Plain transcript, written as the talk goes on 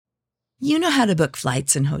You know how to book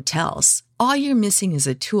flights and hotels. All you're missing is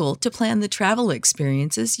a tool to plan the travel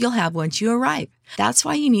experiences you'll have once you arrive. That's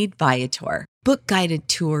why you need Viator. Book guided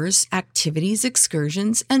tours, activities,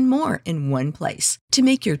 excursions, and more in one place to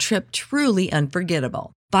make your trip truly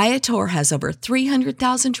unforgettable. Viator has over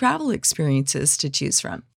 300,000 travel experiences to choose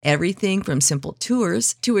from. Everything from simple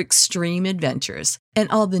tours to extreme adventures and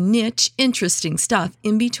all the niche, interesting stuff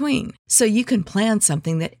in between. So you can plan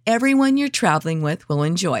something that everyone you're traveling with will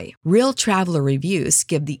enjoy. Real traveler reviews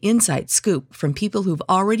give the inside scoop from people who've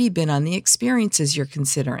already been on the experiences you're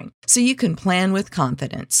considering. So you can plan with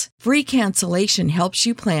confidence. Free cancellation helps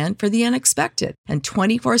you plan for the unexpected. And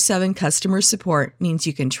 24/7 customer support means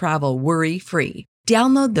you can travel worry-free.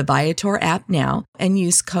 Download the Viator app now and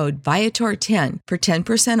use code Viator10 for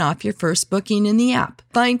 10% off your first booking in the app.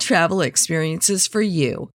 Find travel experiences for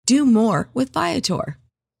you. Do more with Viator.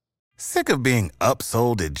 Sick of being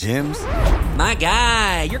upsold at gyms? My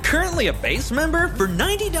guy, you're currently a base member? For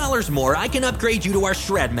 $90 more, I can upgrade you to our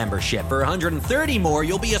Shred membership. For $130 more,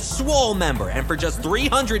 you'll be a Swole member. And for just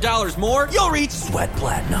 $300 more, you'll reach Sweat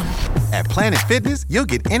Platinum. At Planet Fitness, you'll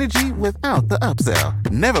get energy without the upsell.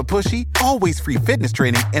 Never pushy, always free fitness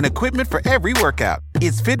training and equipment for every workout.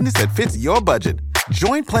 It's fitness that fits your budget.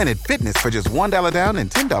 Join Planet Fitness for just $1 down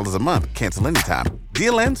and $10 a month. Cancel anytime.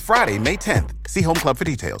 Deal ends Friday, May 10th. See Home Club for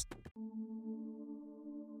details.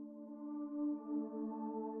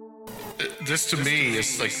 This to me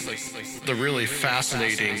is like the really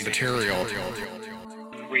fascinating material.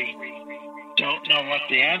 We don't know what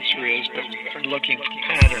the answer is, but we're looking for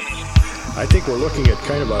patterns. I think we're looking at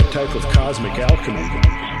kind of a type of cosmic alchemy.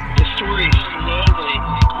 The story slowly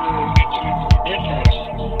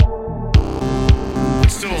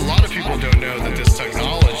But still, a lot of people don't know that this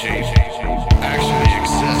technology actually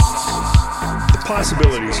exists. The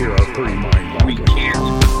possibilities here are pretty mind-boggling. We can't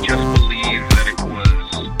just believe that it was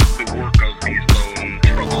the work of these lone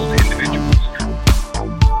troubled individuals.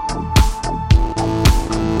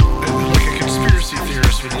 Like a conspiracy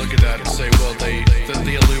theorist would look at that and say, well,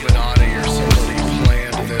 the Illuminati or somebody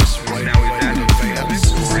planned this right Now, away is that in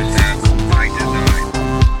advance. or is that by design?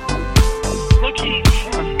 looking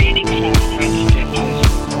for meaningful coincidences.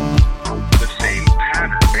 The same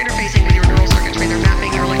pattern. You're interfacing with your neural circuitry. They're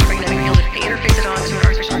mapping your electromagnetic field and interface it onto an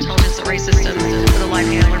artificial intelligence array system with a live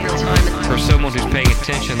handler real time. For someone who's paying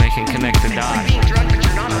attention, they can connect the You're dots. being drugged, but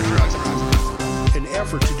you're not on drugs. An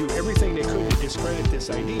effort to do everything they could to discredit this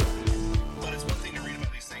idea.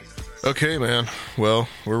 Okay, man. Well,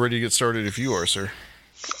 we're ready to get started if you are, sir.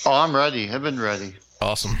 Oh, I'm ready. I've been ready.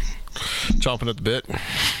 Awesome. Chomping at the bit.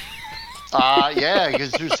 Yeah,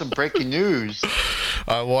 because there's some breaking news.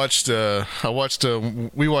 We watched a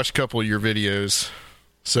couple of your videos.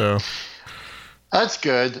 So That's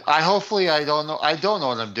good. I don't know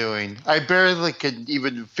what I'm doing. I barely could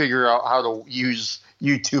even figure out how to use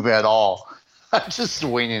YouTube at all. I'm just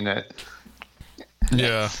winging it.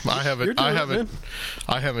 yeah, I haven't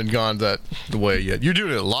gone that way yet. You're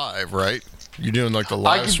doing it live, right? You're doing like the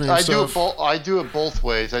live stream stuff? I do it both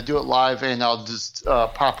ways. I do it live, and I'll just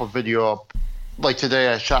pop a video up. Like today,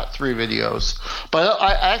 I shot 3 videos. But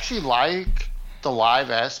I actually like the live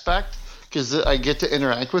aspect because I get to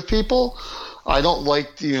interact with people. I don't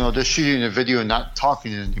like, just shooting a video and not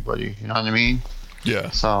talking to anybody. You know what I mean?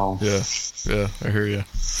 Yeah. So. Yeah, I hear you.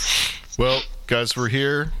 Well, guys, we're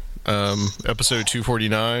here. Episode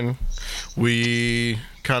 249. We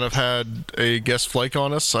kind of had a guest flake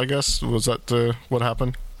on us, I guess. Was that what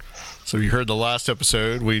happened? So you heard the last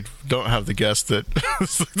episode. We don't have the guest that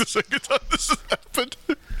it's like the second time this has happened.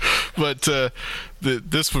 But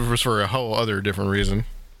this was for a whole other different reason.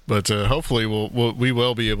 But hopefully we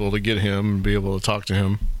will be able to get him and be able to talk to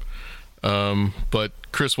him. But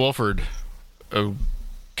Chris Wolford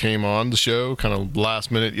came on the show kind of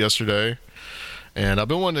last minute yesterday. And I've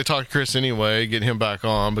been wanting to talk to Chris anyway, get him back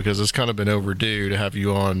on, because it's kind of been overdue to have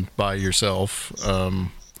you on by yourself.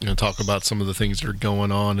 Talk about some of the things that are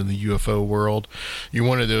going on in the UFO world. You're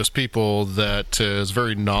one of those people that is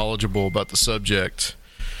very knowledgeable about the subject,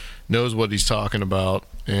 knows what he's talking about,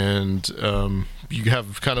 and you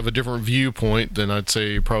have kind of a different viewpoint than I'd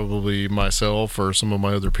say probably myself or some of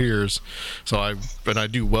my other peers. So I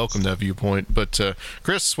do welcome that viewpoint. But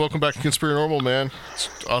Chris, welcome back to Conspiracy Normal, man. It's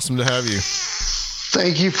awesome to have you.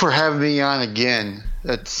 Thank you for having me on again.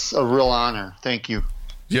 That's a real honor. Thank you.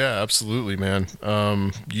 Yeah, absolutely, man.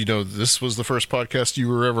 This was the first podcast you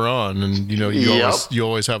were ever on, and you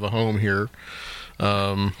always have a home here.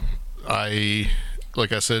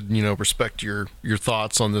 Like I said, respect your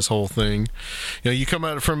thoughts on this whole thing. You come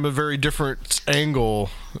at it from a very different angle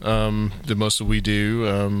than most of we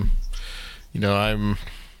do.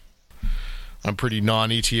 I'm pretty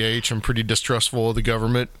non-ETH. I'm pretty distrustful of the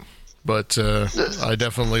government, but I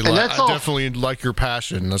definitely like your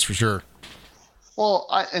passion. That's for sure. Well,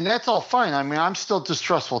 and that's all fine. I mean, I'm still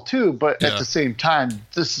distrustful too, but at the same time,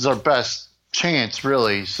 this is our best chance,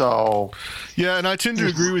 really. So, yeah, and I tend to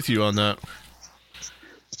agree with you on that.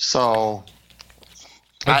 So,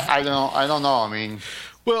 I don't know. I mean,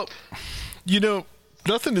 well,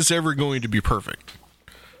 nothing is ever going to be perfect.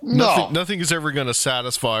 No. Nothing is ever going to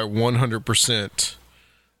satisfy 100%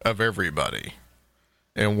 of everybody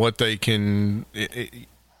and what they can,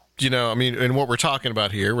 I mean, and what we're talking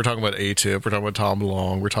about here, we're talking about ATIP, we're talking about Tom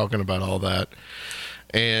DeLonge, we're talking about all that.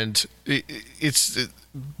 And it's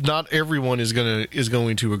not everyone is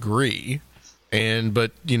going to agree.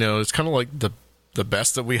 But it's kind of like the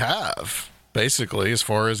best that we have, basically, as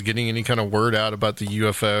far as getting any kind of word out about the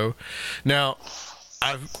UFO. Now,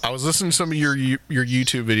 I was listening to some of your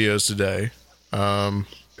YouTube videos today,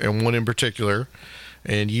 and one in particular,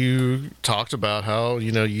 and you talked about how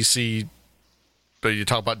you see, but you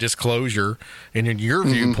talk about disclosure, and in your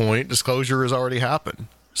viewpoint, disclosure has already happened.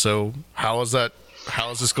 So how has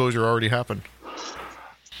disclosure already happened?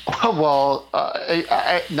 Well,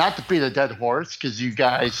 not to beat a dead horse, because you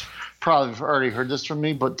guys probably have already heard this from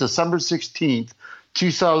me, but December 16th,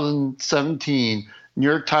 2017. New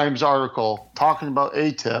York Times article talking about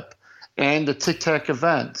ATIP and the Tic Tac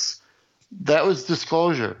events. That was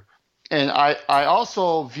disclosure. And I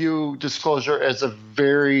also view disclosure as a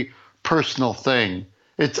very personal thing.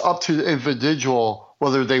 It's up to the individual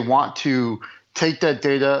whether they want to take that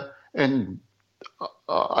data and,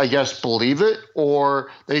 I guess, believe it, or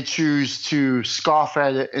they choose to scoff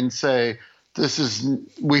at it and say,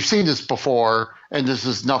 we've seen this before and this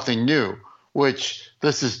is nothing new. Which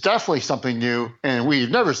this is definitely something new, and we've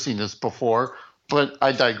never seen this before, but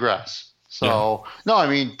I digress. So, No, I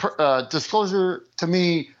mean, disclosure to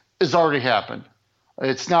me has already happened.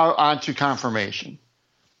 It's now on to confirmation.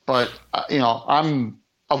 But, I'm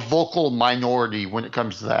a vocal minority when it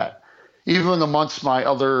comes to that. Even amongst my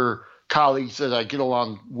other colleagues that I get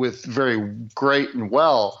along with very great and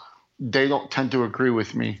well, they don't tend to agree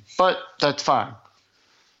with me. But that's fine.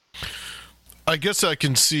 I guess I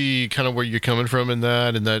can see kind of where you're coming from in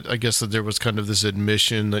that, and that I guess that there was kind of this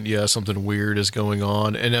admission that, something weird is going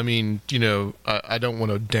on. And I mean, I don't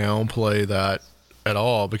want to downplay that at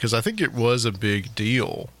all, because I think it was a big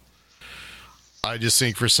deal. I just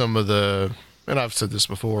think for some of the, and I've said this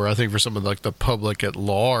before, I think for some of the public at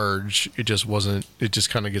large, it just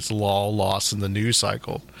kind of gets lost in the news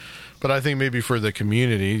cycle. But I think maybe for the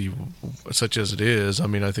community, such as it is, I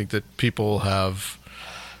mean, I think that people have,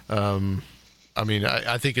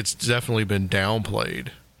 I think it's definitely been downplayed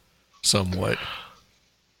somewhat.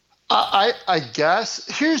 I guess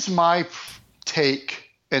here's my take,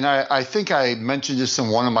 and I think I mentioned this in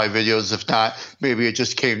one of my videos. If not, maybe it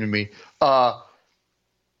just came to me.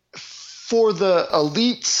 For the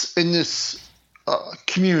elites in this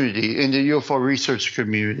community, in the UFO research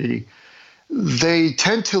community, they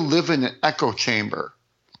tend to live in an echo chamber,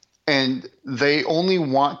 and they only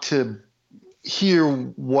want to hear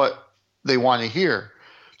what they want to hear.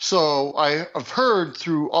 So I've heard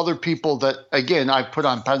through other people that, again, I've put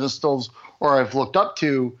on pedestals or I've looked up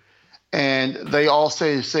to, and they all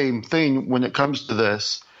say the same thing when it comes to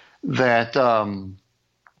this, that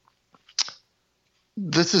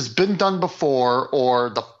this has been done before,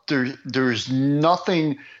 or there's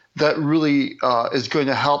nothing that really is going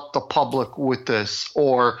to help the public with this,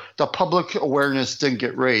 or the public awareness didn't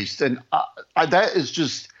get raised. And that is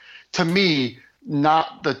just, to me,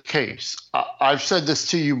 not the case. I've said this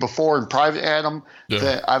to you before in private, Adam,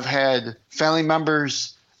 that I've had family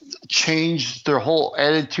members change their whole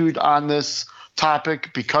attitude on this topic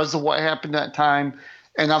because of what happened that time.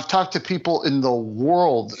 And I've talked to people in the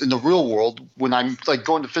real world, when I'm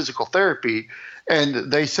going to physical therapy,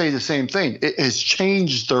 and they say the same thing. It has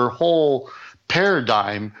changed their whole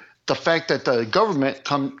paradigm. The fact that the government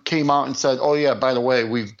came out and said, "Oh yeah, by the way,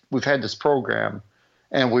 we've had this program,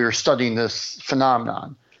 and we were studying this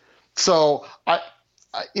phenomenon." So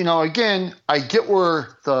again, I get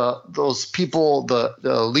where those people, the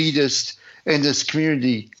elitists in this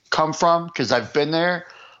community come from, because I've been there,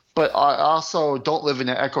 but I also don't live in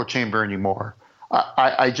an echo chamber anymore.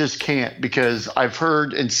 I just can't, because I've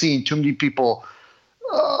heard and seen too many people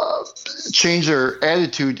change their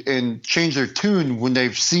attitude and change their tune when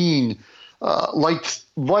they've seen,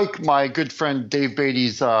 like my good friend Dave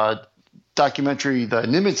Beatty's documentary, The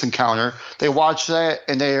Nimitz Encounter. They watch that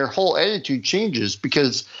and their whole attitude changes,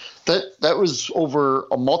 because that was over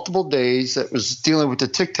multiple days. That was dealing with the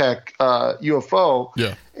Tic Tac UFO.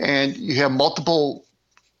 Yeah. And you have multiple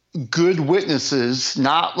good witnesses,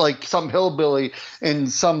 not like some hillbilly in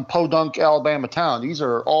some podunk Alabama town. These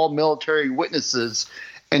are all military witnesses,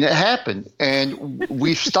 and it happened. And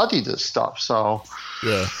we've studied this stuff. So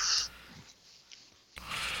yeah.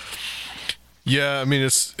 Yeah, I mean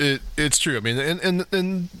it's true. I mean,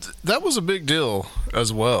 and that was a big deal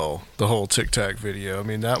as well. The whole Tic Tac video. I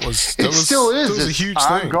mean, that was still is. That was a huge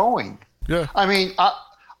thing. Ongoing. Yeah. I mean,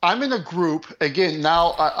 I'm in a group again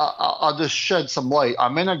now. I'll just shed some light.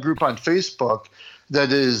 I'm in a group on Facebook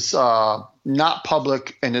that is not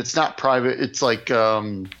public and it's not private. It's like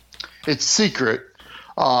it's secret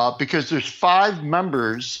because there's 5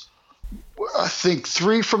 members. I think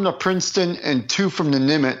 3 from the Princeton and 2 from the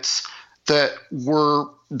Nimitz that were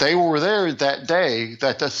there that day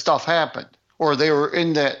that this stuff happened, or they were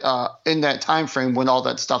in that time frame when all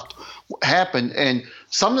that stuff happened. And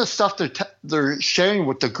some of the stuff they're sharing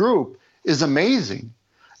with the group is amazing.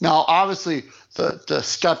 Now, obviously, the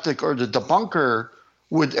skeptic or the debunker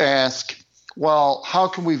would ask, well, how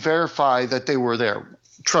can we verify that they were there?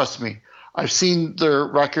 Trust me, I've seen their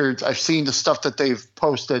records. I've seen the stuff that they've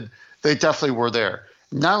posted. They definitely were there.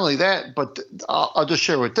 Not only that, but I'll just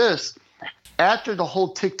share with this. After the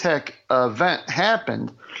whole Tic Tac event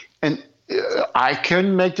happened, and I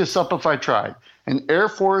couldn't make this up if I tried, an Air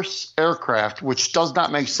Force aircraft, which does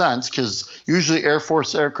not make sense because usually Air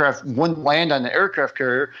Force aircraft wouldn't land on the aircraft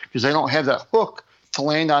carrier because they don't have that hook to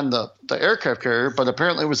land on the aircraft carrier, but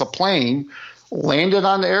apparently it was a plane, landed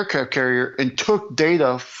on the aircraft carrier and took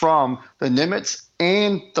data from the Nimitz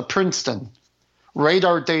and the Princeton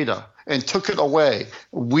radar data and took it away.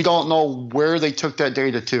 We don't know where they took that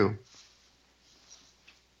data to.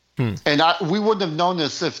 And we wouldn't have known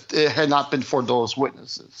this if it had not been for those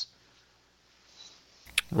witnesses.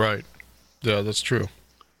 Right. Yeah, that's true.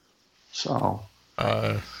 So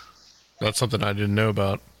that's something I didn't know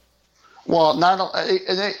about. Well,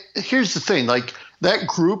 here's the thing. Like, that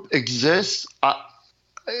group exists,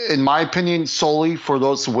 in my opinion, solely for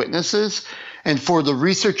those witnesses and for the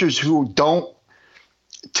researchers who don't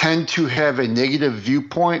tend to have a negative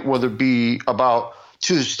viewpoint, whether it be about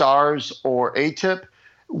To the Stars or ATIP.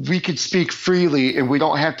 We could speak freely and we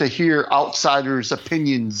don't have to hear outsiders'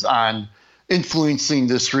 opinions on influencing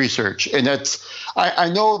this research. And that's, I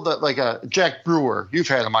know that like Jack Brewer, you've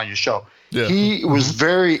had him on your show. Yeah. He was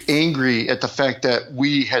very angry at the fact that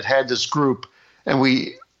we had this group and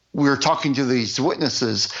we were talking to these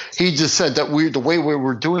witnesses. He just said that the way we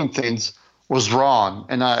were doing things was wrong.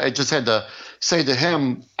 And I just had to say to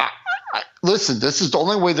him, listen, this is the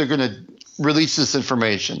only way they're going to release this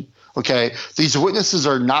information. Okay, these witnesses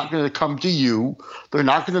are not going to come to you. They're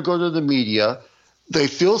not going to go to the media. They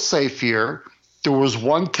feel safe here. There was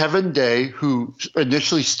one Kevin Day who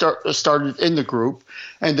initially started in the group,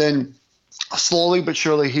 and then slowly but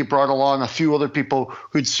surely he brought along a few other people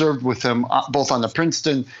who'd served with him both on the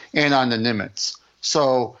Princeton and on the Nimitz.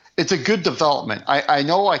 So it's a good development. I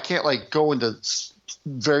know I can't like go into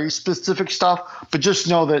very specific stuff, but just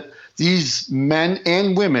know that these men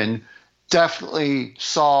and women definitely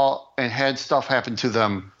saw and had stuff happen to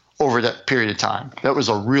them over that period of time. That was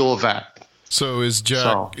a real event. So is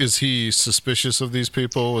Jack, is he suspicious of these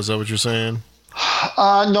people? Is that what you're saying?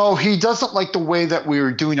 No, he doesn't like the way that we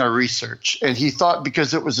were doing our research. And he thought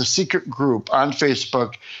because it was a secret group on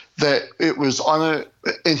Facebook that it was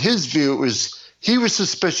in his view, he was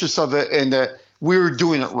suspicious of it and that we were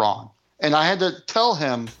doing it wrong. And I had to tell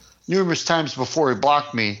him numerous times before he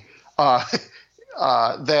blocked me, that's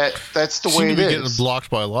the way it is. Getting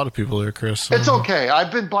blocked by a lot of people there, Chris. It's okay.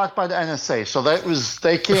 I've been blocked by the NSA, so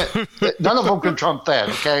they can't. None of them can trump that.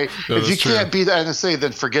 Okay, if you can't beat the NSA,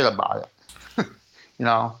 then forget about it. You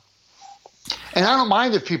know. And I don't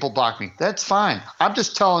mind if people block me. That's fine. I'm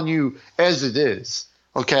just telling you as it is.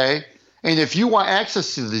 Okay. And if you want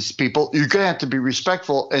access to these people, you're going to have to be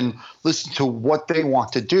respectful and listen to what they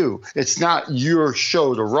want to do. It's not your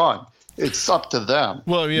show to run. It's up to them.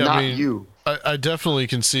 Well, yeah, not you. I definitely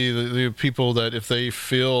can see the people that if they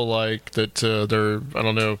feel like that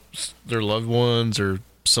their loved ones or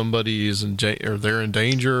somebody is or they're in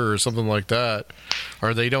danger or something like that,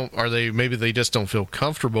 maybe they just don't feel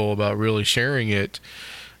comfortable about really sharing it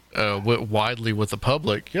widely with the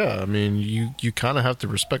public. Yeah, I mean, you kind of have to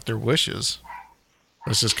respect their wishes.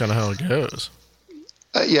 That's just kind of how it goes.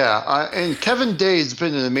 And Kevin Day has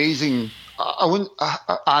been an amazing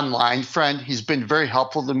online friend. He's been very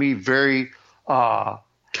helpful to me, very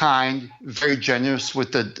kind, very generous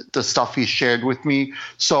with the stuff he shared with me.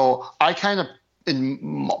 So I kind of,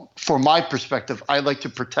 from my perspective, I like to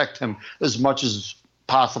protect him as much as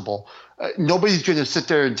possible. Nobody's going to sit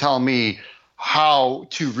there and tell me how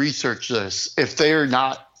to research this if they're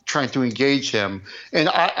not trying to engage him. And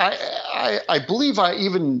I believe I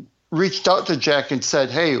even reached out to Jack and said,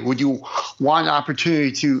 hey, would you want an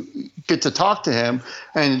opportunity to get to talk to him?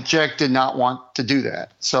 And Jack did not want to do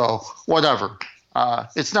that. So whatever.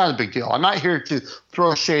 It's not a big deal. I'm not here to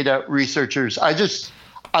throw shade at researchers.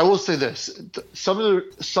 I will say this.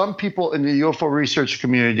 Some people in the UFO research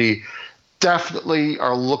community definitely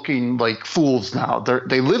are looking like fools now.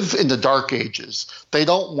 They live in the dark ages. They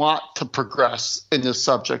don't want to progress in this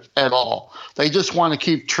subject at all. They just want to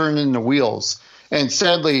keep turning the wheels. And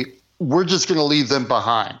sadly, we're just going to leave them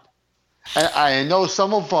behind. I know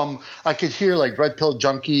some of them I could hear, like Red Pill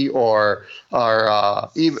Junkie or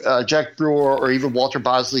Jack Brewer or even Walter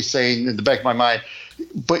Bosley saying in the back of my mind,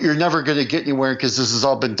 but you're never going to get anywhere because this has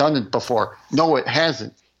all been done before. No, it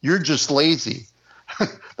hasn't. You're just lazy.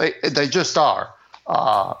 They just are,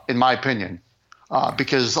 in my opinion,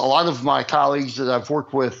 because a lot of my colleagues that I've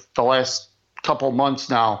worked with the last couple of months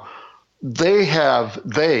now,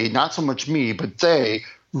 not so much me, but they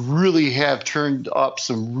really have turned up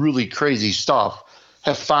some really crazy stuff,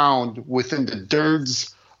 have found within the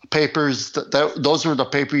DIRDS papers, those were the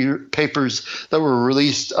papers that were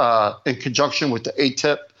released in conjunction with the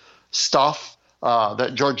ATIP stuff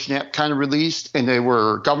that George Knapp kind of released, and they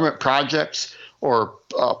were government projects or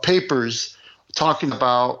papers talking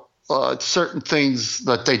about certain things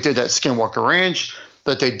that they did at Skinwalker Ranch,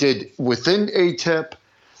 that they did within ATIP.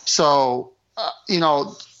 So,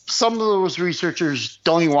 some of those researchers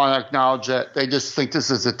don't even want to acknowledge that. They just think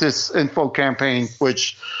this is a disinfo campaign,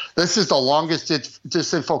 which this is the longest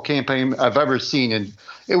disinfo campaign I've ever seen, and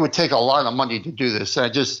it would take a lot of money to do this.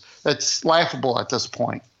 It's laughable at this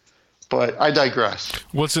point. But I digress.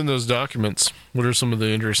 What's in those documents? What are some of the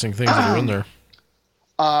interesting things that are in there?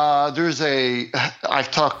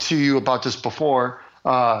 I've talked to you about this before,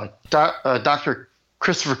 Dr.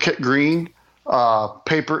 Christopher Kit Green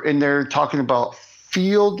paper in there talking about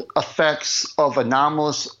field effects of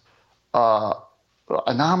anomalous,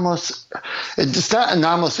 it's not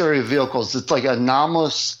anomalous area vehicles. It's like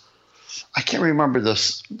anomalous, I can't remember the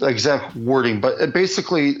exact wording, but it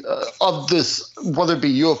basically of this, whether it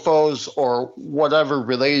be UFOs or whatever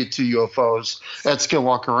related to UFOs at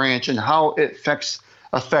Skinwalker Ranch, and how it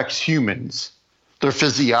affects humans, their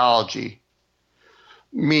physiology.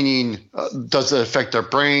 Meaning, does it affect their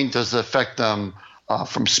brain? Does it affect them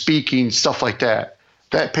from speaking? Stuff like that.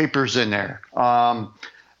 That paper's in there.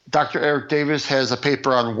 Dr. Eric Davis has a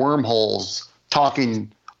paper on wormholes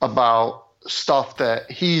talking about stuff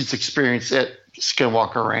that he's experienced at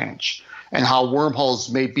Skinwalker Ranch and how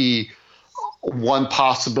wormholes may be one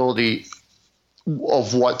possibility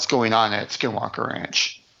of what's going on at Skinwalker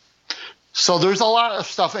Ranch. So there's a lot of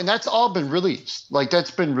stuff, and that's all been released.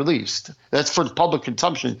 That's been released. That's for the public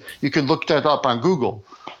consumption. You can look that up on Google.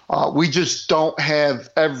 We just don't have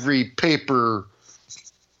every paper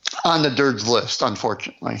on the DIRDS list,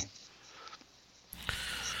 unfortunately.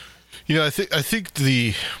 I think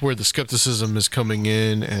where the skepticism is coming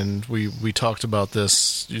in, and we talked about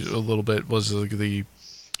this a little bit, was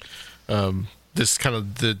this kind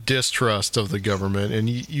of the distrust of the government. And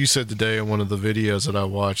you said today in one of the videos that I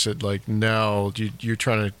watched that now you're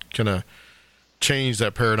trying to kind of change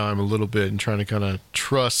that paradigm a little bit and trying to kind of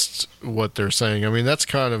trust what they're saying. I mean, that's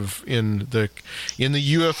kind of in the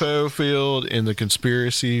UFO field, in the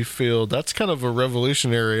conspiracy field, that's kind of a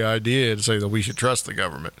revolutionary idea to say that we should trust the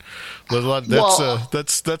government. But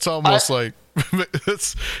that's almost like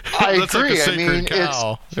that's agree. like a sacred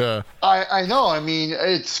cow. Yeah, I know. I mean,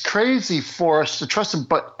 it's crazy for us to trust them.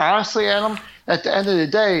 But honestly, Adam, at the end of the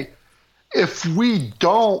day, if we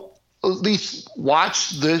don't at least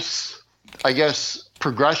watch this, I guess,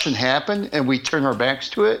 progression happen and we turn our backs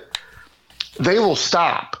to it, they will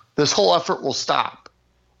stop. This whole effort will stop.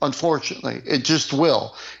 Unfortunately, it just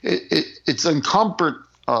will. It's encumbered.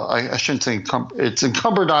 I shouldn't say encumbered. It's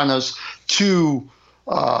encumbered on us to,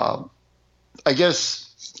 I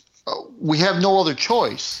guess, we have no other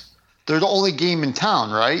choice. They're the only game in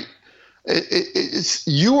town, right? It's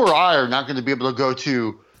you or I are not going to be able to go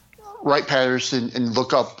to Wright-Patterson and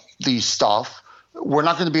look up these stuff. We're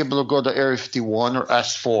not going to be able to go to Area 51 or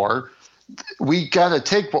S4. We got to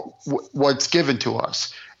take what's given to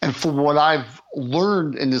us. And from what I've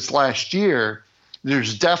learned in this last year,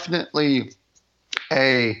 there's definitely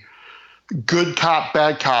a good cop,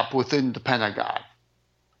 bad cop within the Pentagon.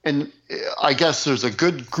 And I guess there's a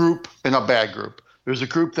good group and a bad group. There's a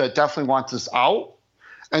group that definitely wants us out,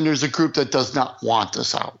 and there's a group that does not want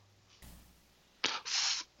us out.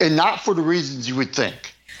 And not for the reasons you would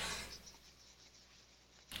think.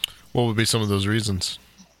 What would be some of those reasons?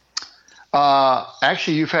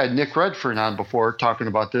 Actually, you've had Nick Redfern on before talking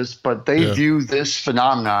about this, but they view this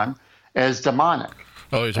phenomenon as demonic.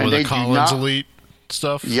 Oh, you're talking about the Collins Elite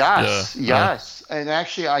stuff? Yes, yes. And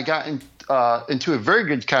actually, I got into a very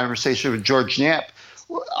good conversation with George Knapp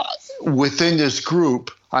within this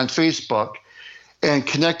group on Facebook and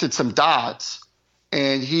connected some dots.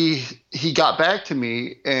 And he got back to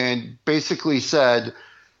me and basically said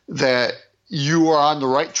that you are on the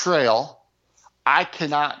right trail. I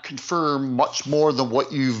cannot confirm much more than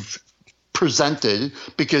what you've presented,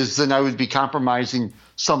 because then I would be compromising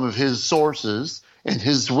some of his sources and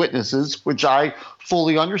his witnesses, which I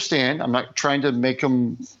fully understand. I'm not trying to make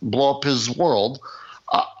him blow up his world.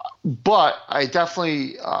 But I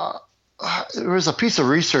definitely there was a piece of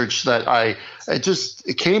research that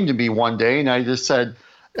it came to me one day, and I just said,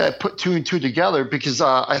 put two and two together, because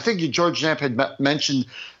I think George Knapp had mentioned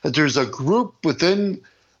that there's a group within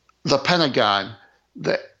the Pentagon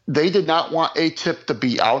that they did not want ATIP to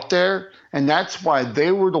be out there, and that's why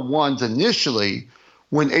they were the ones initially,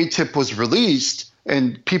 when ATIP was released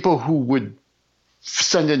and people who would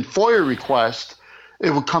send in FOIA requests,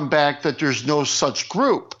 it would come back that there's no such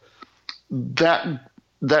group. That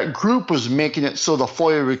group was making it so the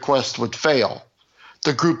FOIA request would fail,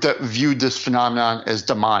 the group that viewed this phenomenon as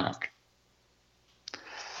demonic.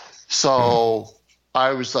 So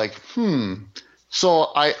I was like,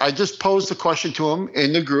 So I just posed the question to him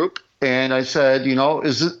in the group, and I said,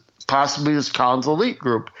 is it possibly this Collins Elite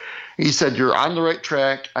group? He said, you're on the right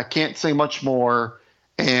track. I can't say much more.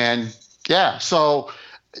 And yeah, so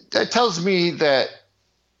that tells me that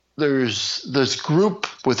there's this group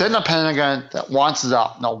within the Pentagon that wants it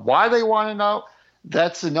out. Now, why they want it out,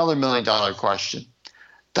 that's another $1 million question.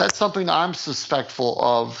 That's something I'm suspectful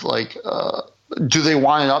of. Like, do they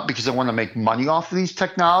want it out because they want to make money off of these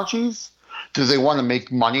technologies? Do they want to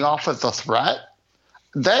make money off of the threat?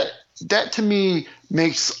 That to me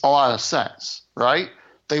makes a lot of sense, right?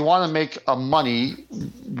 They want to make money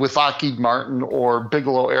with Lockheed Martin or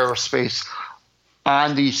Bigelow Aerospace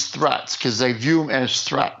on these threats because they view them as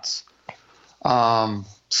threats.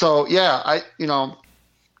 So yeah,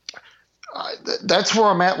 that's where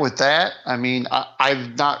I'm at with that. I mean,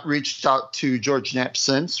 I've not reached out to George Knapp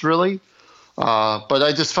since, really, but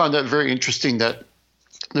I just found that very interesting that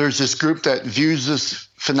there's this group that views this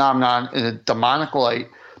phenomenon in a demonic light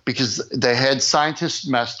because they had scientists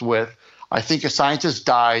messed with. I think a scientist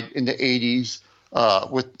died in the 80s.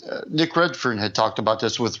 With Nick Redfern had talked about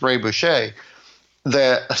this with Ray Boucher,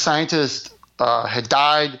 that a scientist had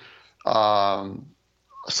died.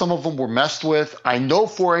 Some of them were messed with. I know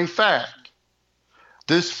for a fact,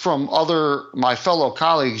 this from my fellow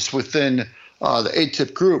colleagues within the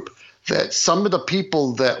ATIP group, that some of the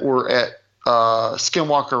people that were at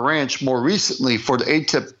Skinwalker Ranch more recently for the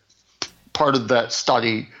ATIP part of that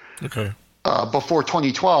study, before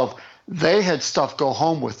 2012, they had stuff go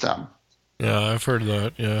home with them. Yeah, I've heard of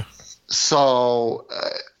that. Yeah. So,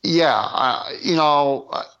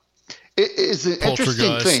 it is an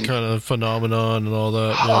interesting thing. Kind of phenomenon and all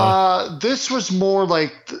that. Yeah. This was more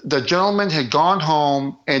like the gentleman had gone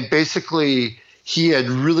home and basically he had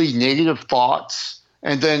really negative thoughts,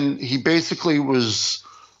 and then he basically was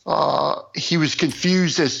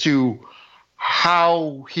confused as to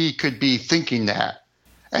how he could be thinking that.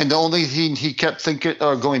 And the only thing he kept thinking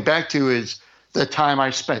or going back to is the time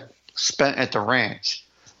I spent at the ranch.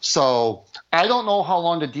 So I don't know how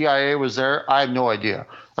long the DIA was there. I have no idea.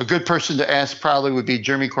 A good person to ask probably would be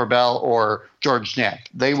Jeremy Corbell or George Knapp.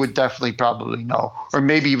 They would definitely probably know, or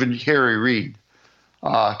maybe even Harry Reid,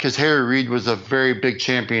 because Harry Reid was a very big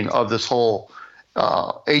champion of this whole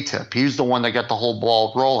ATIP. He's the one that got the whole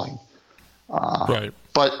ball rolling. Right.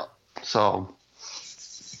 But so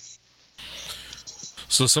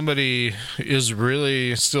somebody is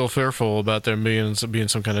really still fearful about there being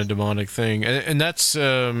some kind of demonic thing, and that's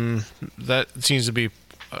that seems to be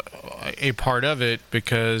a part of it,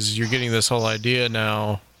 because you're getting this whole idea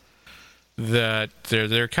now that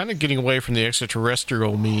they're kind of getting away from the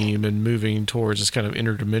extraterrestrial meme and moving towards this kind of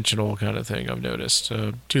interdimensional kind of thing. I've noticed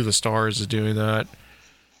To the Stars is doing that,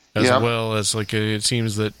 as well as like it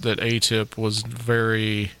seems that ATIP was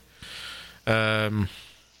very.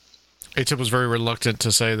 ATIP was very reluctant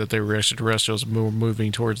to say that they were extraterrestrials,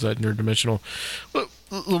 moving towards that interdimensional.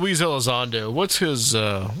 Luis Elizondo, what's his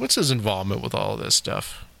involvement with all of this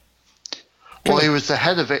stuff? Well, he was the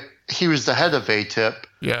head of it. He was the head of ATIP.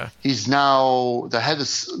 Yeah. He's now the head of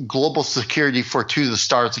global security for To the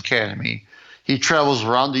Stars Academy. He travels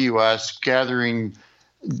around the U.S. gathering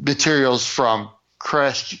materials from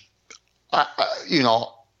crashed,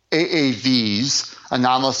 AAVs,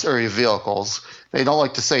 anomalous area vehicles. They don't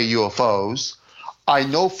like to say UFOs. I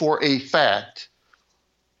know for a fact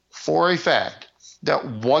that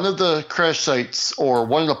one of the crash sites, or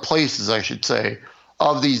one of the places, I should say,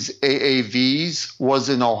 of these AAVs was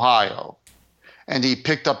in Ohio. And he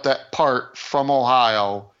picked up that part from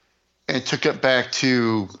Ohio and took it back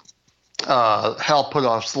to Hal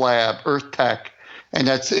Puthoff's lab, Earth Tech. And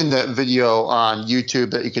that's in that video on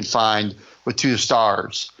YouTube that you can find with To the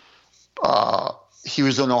Stars. He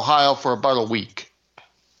was in Ohio for about a week.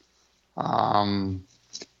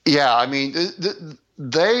 Yeah, I mean,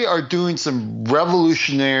 they are doing some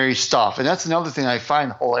revolutionary stuff. And that's another thing I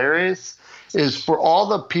find hilarious, is for all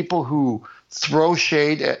the people who throw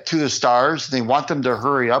shade at To the Stars, they want them to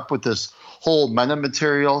hurry up with this whole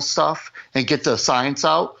metamaterial stuff and get the science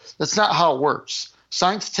out. That's not how it works.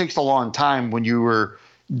 Science takes a long time. When you were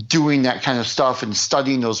doing that kind of stuff and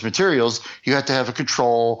studying those materials, you have to have a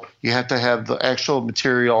control. You have to have the actual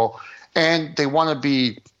material. And they want to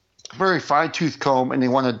be very fine-tooth comb, and they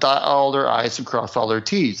want to dot all their I's and cross all their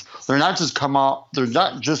T's. They're not just going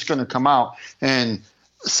to come out and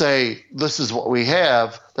say, this is what we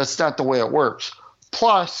have. That's not the way it works.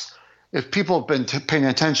 Plus, if people have been paying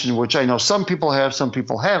attention, which I know some people have, some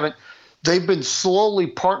people haven't, they've been slowly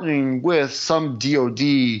partnering with some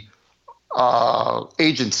DOD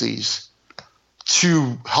agencies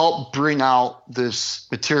to help bring out this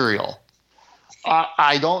material.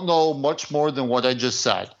 I don't know much more than what I just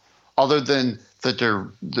said, other than that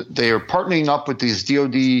they are partnering up with these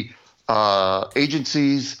DOD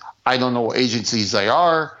agencies. I don't know what agencies they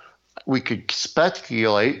are. We could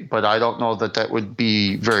speculate, but I don't know that would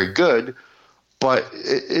be very good. But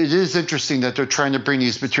it is interesting that they're trying to bring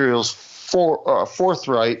these materials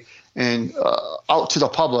forthright and out to the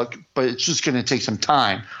public, but it's just going to take some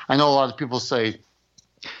time. I know a lot of people say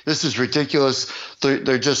this is ridiculous.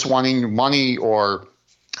 They're just wanting money, or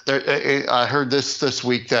I heard this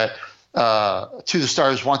week that To the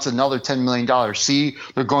Stars wants another $10 million. See,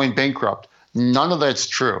 they're going bankrupt. None of that's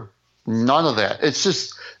true. None of that. It's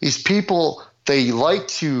just these people, they like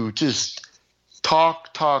to just talk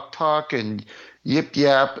and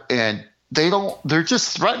yap, and they're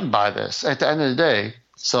just threatened by this at the end of the day.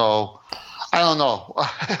 So I don't know.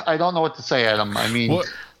 I don't know what to say, Adam. I mean,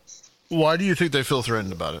 why do you think they feel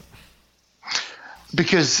threatened about it?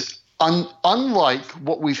 Because unlike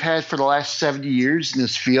what we've had for the last 70 years in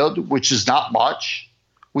this field, which is not much,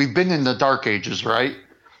 we've been in the dark ages, right?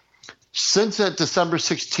 Since that December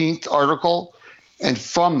 16th article, and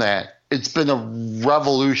from that, it's been a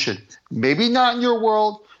revolution. Maybe not in your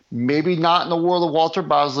world, maybe not in the world of Walter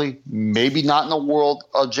Bosley, maybe not in the world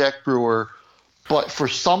of Jack Brewer, but for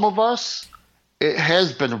some of us, it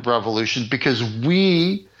has been a revolution, because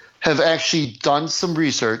we have actually done some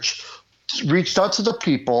research, reached out to the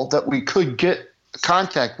people that we could get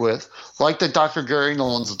contact with, like the Dr. Gary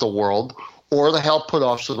Nolans of the world, or the Hal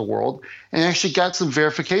Puthoffs of the world, and actually got some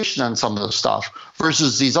verification on some of the stuff,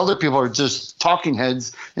 versus these other people are just talking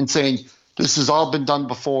heads and saying this has all been done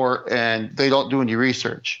before, and they don't do any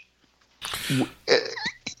research.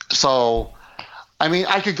 So, I mean,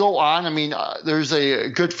 I could go on. I mean, there's a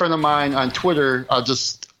good friend of mine on Twitter.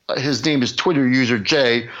 His name is Twitter user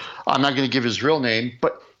Jay. I'm not going to give his real name,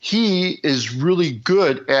 but he is really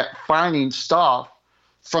good at finding stuff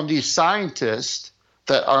from these scientists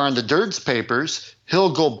that are on the DIRDS papers.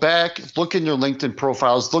 He'll go back, look in their LinkedIn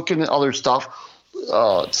profiles, look into other stuff,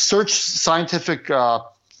 search scientific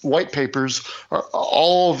white papers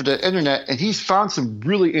all over the internet, and he's found some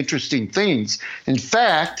really interesting things. In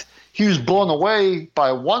fact, he was blown away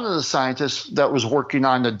by one of the scientists that was working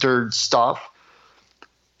on the DIRDS stuff.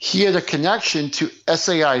 He had a connection to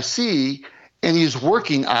SAIC, and he's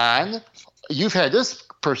working on, you've had this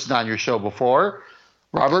person on your show before,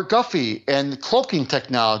 Robert Guffey, and cloaking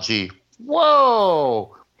technology.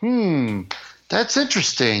 Whoa, that's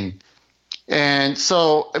interesting. And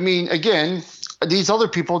so, I mean, again, these other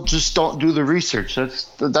people just don't do the research.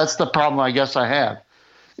 That's the problem I guess I have,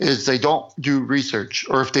 is they don't do research.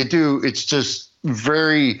 Or if they do, it's just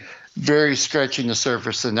very, very scratching the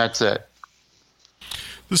surface, and that's it.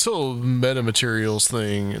 This whole metamaterials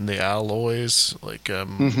thing and the alloys, like,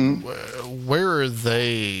 where are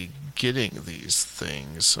they getting these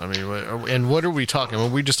things? I mean, and what are we talking? Are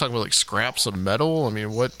we just talking about like scraps of metal? I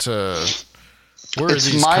mean, where are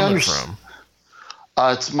these coming from?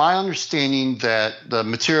 It's my understanding that the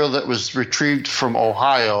material that was retrieved from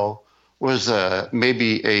Ohio was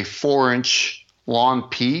maybe a 4-inch long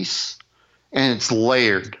piece, and it's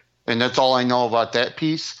layered. And that's all I know about that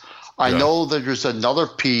piece. I know that there's another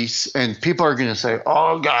piece, and people are going to say,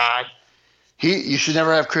 oh, God, you should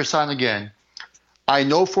never have Chris on again. I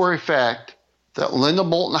know for a fact that Linda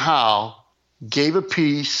Moulton Howe gave a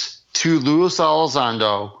piece to Luis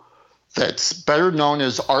Elizondo that's better known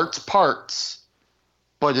as Art's Parts.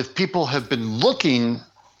 But if people have been looking,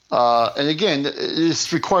 and again,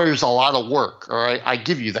 this requires a lot of work, all right? I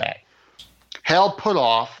give you that. Hal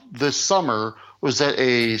Puthoff this summer was at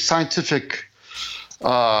a scientific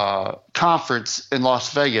conference in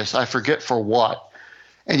Las Vegas. I forget for what.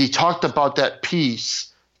 And he talked about that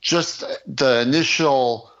piece. Just the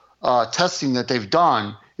initial testing that they've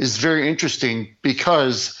done is very interesting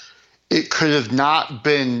because it could have not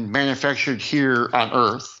been manufactured here on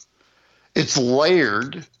Earth. It's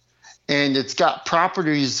layered, and it's got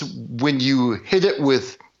properties when you hit it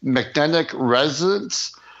with magnetic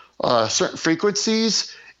resonance, certain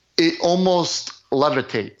frequencies, it almost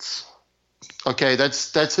levitates. Okay,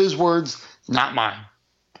 that's his words, not mine.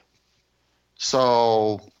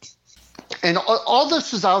 So, and all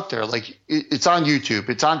this is out there. Like, it's on YouTube.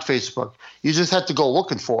 It's on Facebook. You just have to go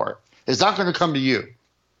looking for it. It's not going to come to you.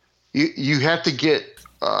 You have to get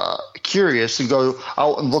curious and go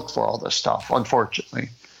out and look for all this stuff, unfortunately,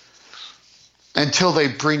 until they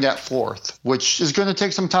bring that forth, which is going to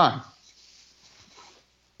take some time.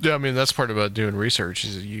 Yeah, I mean, that's part about doing research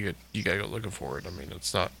is you got to go looking for it. I mean,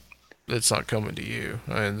 it's not coming to you.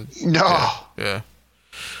 No. Yeah.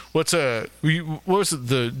 What was it?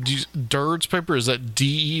 The DIRDS paper? Is that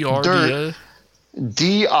DERDS?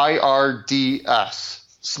 DIRDS,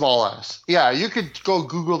 small s. Yeah, you could go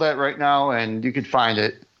Google that right now and you could find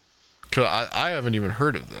it. I haven't even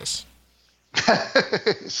heard of this.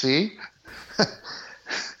 See?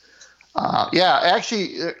 Yeah,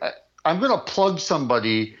 actually, I'm going to plug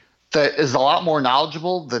somebody that is a lot more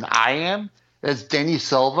knowledgeable than I am. That's Danny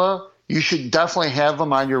Silva. You should definitely have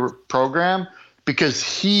him on your program because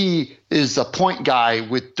he is a point guy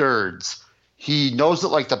with DIRDS. He knows it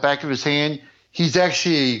like the back of his hand. He's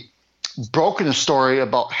actually broken a story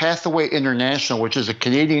about Hathaway International, which is a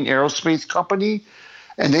Canadian aerospace company,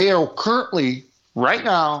 and they are currently, right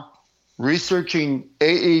now, researching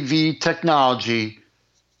AAV technology.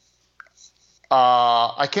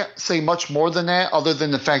 I can't say much more than that, other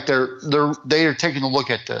than the fact they are taking a look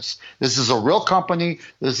at this. This is a real company.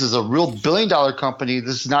 This is a real billion-dollar company.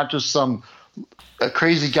 This is not just some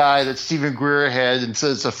crazy guy that Stephen Greer had and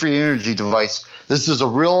says it's a free energy device. This is a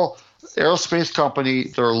real aerospace company.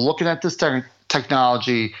 They're looking at this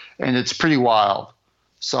technology, and it's pretty wild.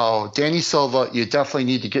 So Danny Silva, you definitely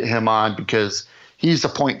need to get him on because he's the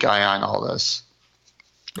point guy on all this.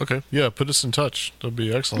 Okay, yeah, put us in touch. That'll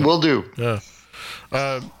be excellent. Will do. Yeah.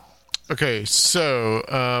 Okay, so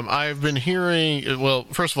I've been hearing. Well,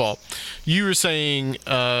 first of all, you were saying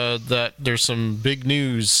that there's some big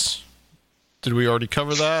news. Did we already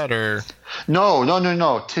cover that, or?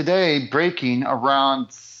 No. Today, breaking around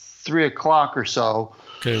 3:00 or so.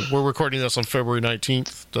 Okay, we're recording this on February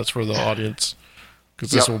 19th. That's for the audience,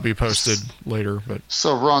 because this will be posted later. But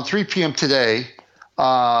so around 3 p.m. today,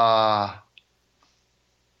 Tom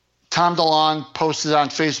DeLonge posted on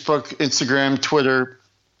Facebook, Instagram, Twitter,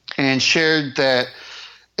 and shared that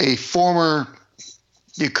a former,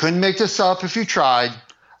 you couldn't make this up if you tried,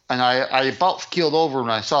 and I about keeled over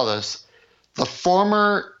when I saw this, the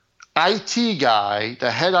former IT guy, the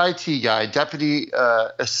head IT guy, deputy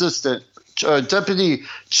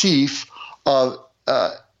chief of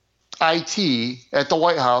IT at the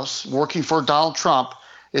White House, working for Donald Trump,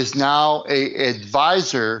 is now a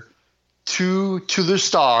advisor to the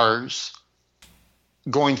stars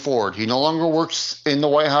going forward. He no longer works in the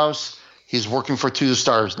White House. He's working for To the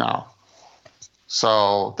Stars now.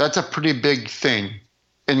 So that's a pretty big thing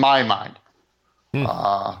in my mind.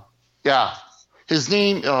 Yeah. His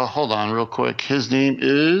name, hold on real quick. His name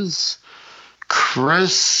is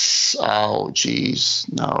Chris. Oh, geez.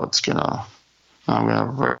 No, I'm going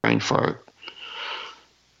to brain fart.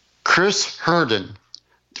 Chris Herndon,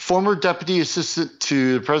 former deputy assistant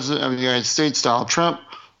to the president of the United States, Donald Trump,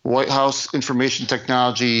 White House Information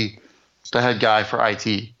Technology, the head guy for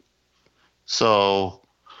IT. So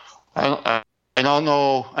I don't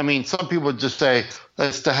know. I mean, some people would just say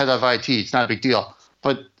that's the head of IT. It's not a big deal.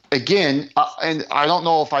 But again, and I don't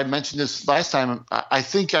know if I mentioned this last time. I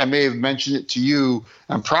think I may have mentioned it to you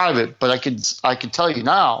in private, but I can tell you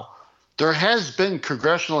now. There has been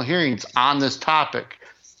congressional hearings on this topic,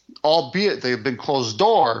 albeit they've been closed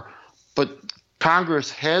door, but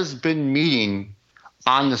Congress has been meeting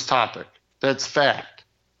on this topic. That's fact.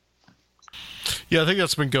 Yeah, I think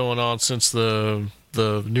that's been going on since the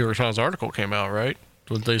New York Times article came out, right?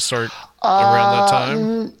 Would they start around that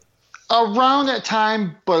time? Around that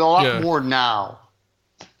time, but a lot more now.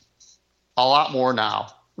 A lot more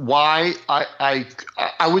now. Why? I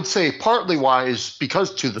would say partly why is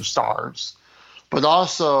because To the Stars, but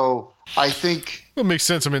also I think it makes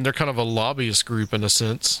sense. I mean, they're kind of a lobbyist group in a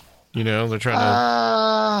sense. You know, they're trying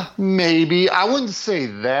to. Maybe I wouldn't say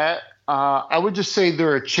that. I would just say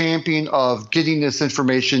they're a champion of getting this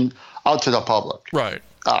information out to the public. Right.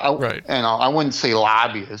 Right. And I wouldn't say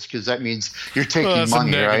lobbyists because that means you're taking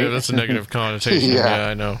money, right? That's a negative connotation. Yeah.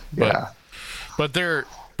 I know. But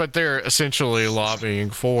they're essentially lobbying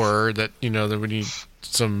for that. You know, that we need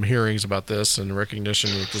some hearings about this and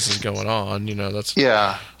recognition that this is going on. You know, that's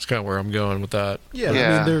kind of where I'm going with that. Yeah.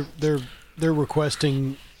 I mean, they're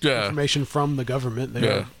requesting information from the government.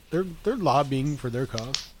 They're lobbying for their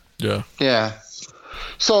cause. Yeah. Yeah.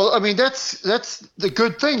 So I mean, that's the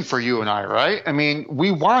good thing for you and I, right? I mean,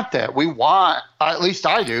 we want that. We want, at least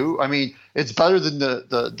I do. I mean, it's better than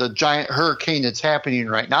the giant hurricane that's happening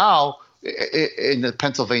right now in the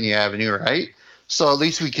Pennsylvania Avenue, right? So at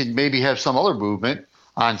least we can maybe have some other movement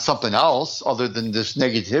on something else other than this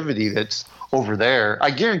negativity that's over there.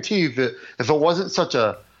 I guarantee you, if it wasn't such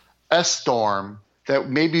a storm, that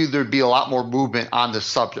maybe there'd be a lot more movement on this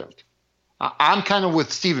subject. I'm kind of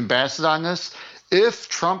with Stephen Bassett on this. If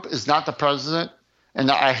Trump is not the president,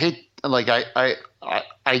 and I hate, like, I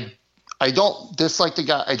don't dislike the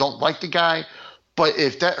guy, I don't like the guy, but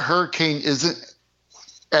if that hurricane isn't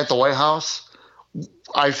at the White House,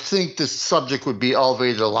 I think this subject would be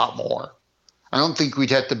elevated a lot more. I don't think we'd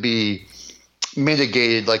have to be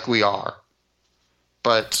mitigated like we are.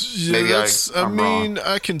 But maybe I'm wrong.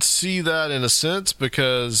 I can see that in a sense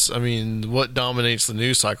because, I mean, what dominates the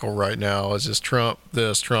news cycle right now is just Trump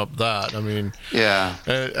this, Trump that. I mean,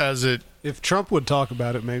 if Trump would talk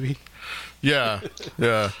about it, maybe. Yeah.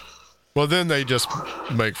 Well, then they just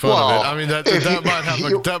make fun of it. I mean,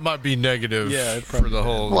 that might be negative for the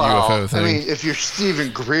whole UFO thing. I mean, if you're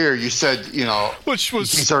Stephen Greer, you said,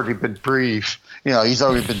 he's already been briefed. He's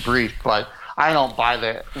already been briefed, but I don't buy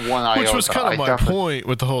that one iota. Which was kind of my point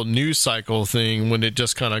with the whole news cycle thing when it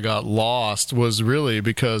just kind of got lost was really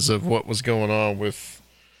because of what was going on with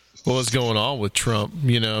Trump.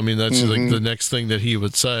 You know, I mean, that's like the next thing that he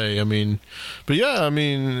would say. I mean, but I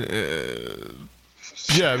mean,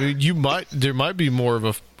 there might be more of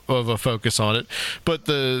a focus on it, but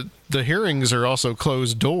the hearings are also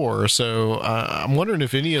closed door. So I'm wondering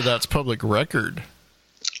if any of that's public record.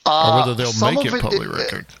 Or whether they'll make it public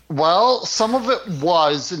record. Well, some of it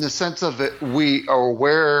was in the sense of it. We are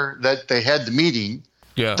aware that they had the meeting.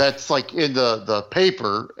 Yeah, that's like in the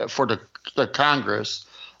paper for the Congress.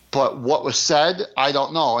 But what was said, I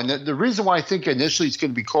don't know. And the reason why I think initially it's going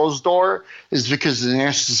to be closed door is because of the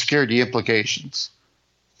national security implications.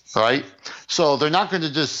 Right? So they're not going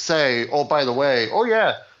to just say, oh, by the way,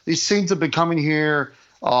 these things have been coming here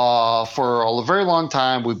for a very long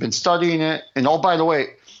time. We've been studying it. And oh, by the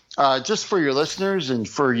way, just for your listeners and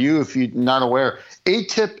for you, if you're not aware,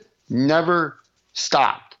 ATIP never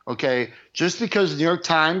stopped. Okay, just because the New York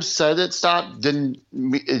Times said it stopped,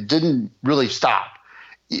 it didn't really stop.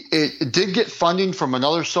 It did get funding from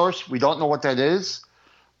another source. We don't know what that is,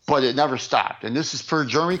 but it never stopped. And this is per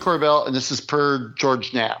Jeremy Corbell, and this is per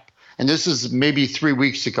George Knapp. And this is maybe 3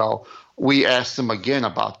 weeks ago. We asked them again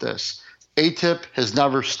about this. ATIP has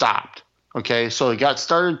never stopped. Okay, so it got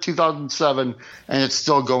started in 2007, and it's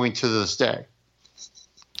still going to this day.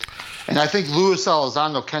 And I think Luis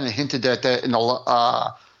Elizondo kind of hinted at that in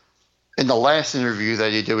the last interview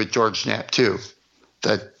that he did with George Knapp too,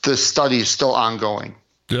 that this study is still ongoing.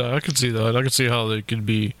 Yeah, I could see that. I could see how they could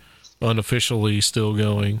be unofficially still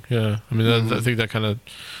going. Yeah, I mean, I think that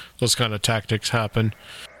those kind of tactics happen.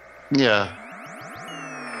 Yeah.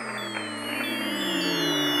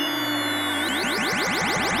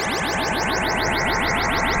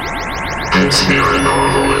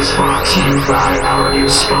 Conspiranormal is brought to you by our new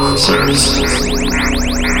sponsors.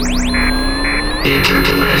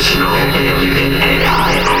 Interdimensional alien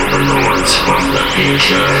AI overlords from the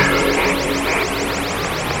future.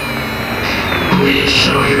 Please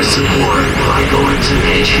show your support by going to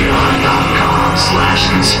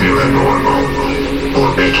patreon.com/conspiranormal or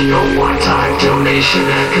making a one-time donation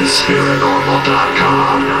at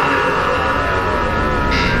conspiranormal.com.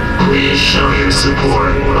 Please show your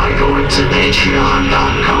support by going to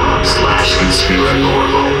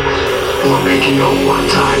patreon.com/conspiranormal or making a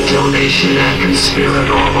one-time donation at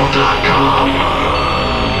conspiranormal.com.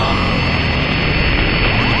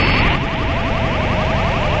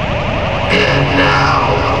 And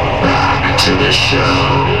now, back to the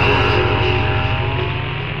show.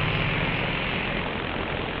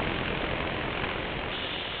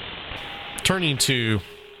 Turning to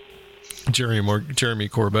Jeremy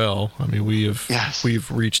Corbell. I mean, we've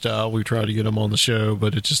reached out. We've tried to get him on the show,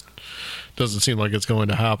 but it just doesn't seem like it's going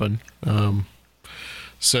to happen.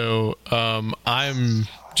 So I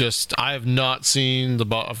have not seen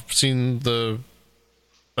I've seen the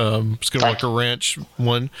Skinwalker Ranch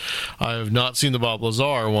one. I have not seen the Bob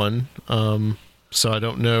Lazar one. So I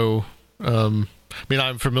don't know. I mean,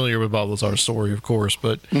 I'm familiar with Bob Lazar's story, of course,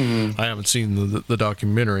 but I haven't seen the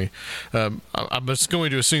documentary. I'm just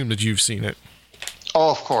going to assume that you've seen it.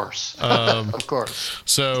 Oh, of course. Of course.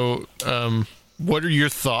 So, what are your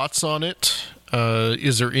thoughts on it?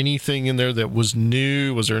 Is there anything in there that was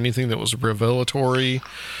new? Was there anything that was revelatory?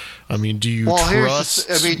 I mean, do you trust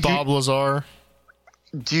Bob Lazar?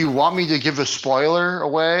 Do you want me to give a spoiler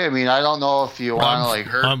away? I mean, I don't know if you want to like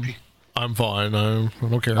hurt. I'm fine. I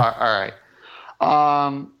don't care. All right.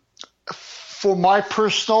 For my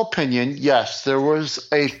personal opinion, yes, there was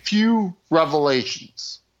a few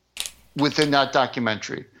revelations within that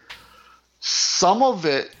documentary. Some of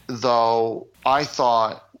it, though, I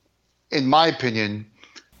thought, in my opinion,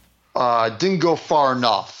 didn't go far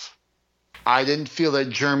enough. I didn't feel that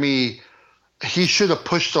Jeremy, he should have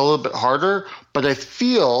pushed a little bit harder, but I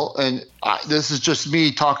feel, and this is just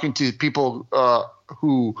me talking to people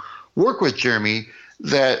who work with Jeremy,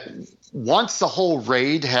 that once the whole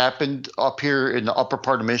raid happened up here in the upper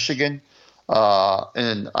part of Michigan,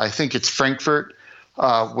 and I think it's Frankfurt,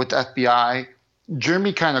 with the FBI,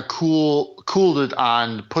 Jeremy kind of cooled it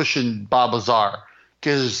on pushing Bob Lazar,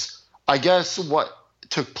 because I guess what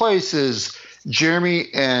took place is Jeremy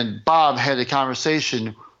and Bob had a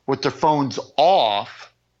conversation with their phones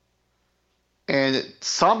off, and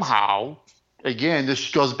somehow, again,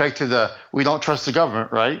 this goes back to we don't trust the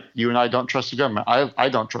government, right? You and I don't trust the government. I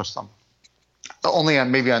don't trust them. Only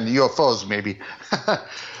maybe on the UFOs, maybe.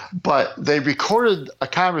 But they recorded a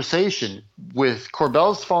conversation with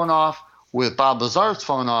Corbell's phone off, with Bob Lazar's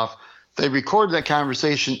phone off. They recorded that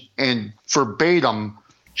conversation and verbatim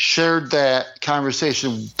shared that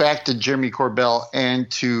conversation back to Jeremy Corbell and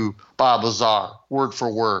to Bob Lazar, word for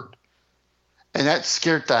word. And that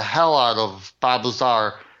scared the hell out of Bob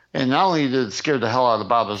Lazar. And not only did it scare the hell out of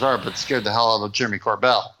Bob Lazar, but it scared the hell out of Jeremy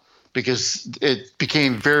Corbell, because it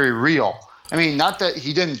became very real. I mean, not that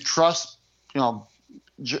he didn't trust, Bob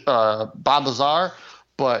Lazar,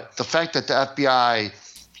 but the fact that the FBI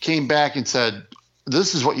came back and said,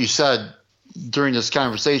 this is what you said during this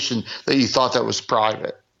conversation, that you thought that was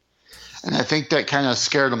private. And I think that kind of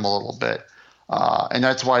scared him a little bit. And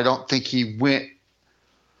that's why I don't think he went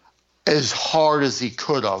as hard as he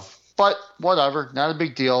could have. But whatever, not a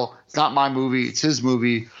big deal. It's not my movie. It's his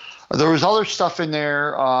movie. There was other stuff in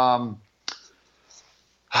there. All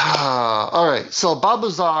right. So Bob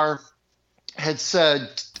Lazar had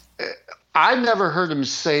said, I've never heard him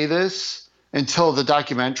say this until the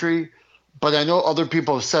documentary, but I know other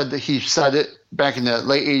people have said that he said it back in the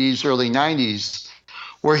late 80s, early 90s,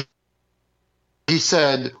 where he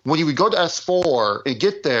said when you would go to S4 and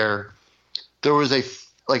get there, there was a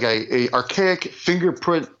archaic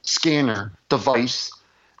fingerprint scanner device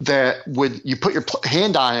that you put your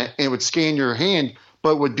hand on it and it would scan your hand,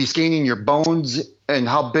 but it would be scanning your bones and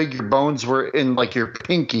how big your bones were in like your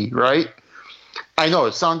pinky, right? I know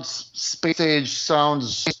it sounds space age,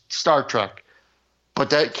 sounds Star Trek, but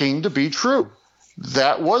that came to be true.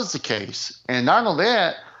 That was the case. And not only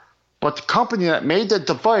that, but the company that made that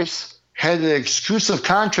device had an exclusive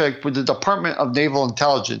contract with the Department of Naval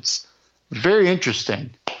Intelligence. Very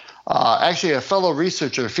interesting. Actually, a fellow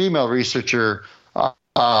researcher, a female researcher,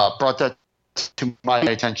 brought that to my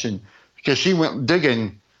attention because she went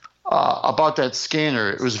digging about that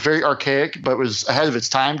scanner. It was very archaic, but it was ahead of its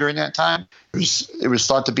time during that time. It was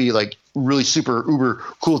thought to be like really super uber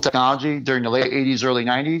cool technology during the late 80s, early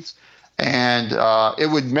 90s. And it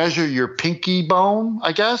would measure your pinky bone,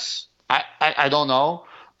 I guess. I don't know.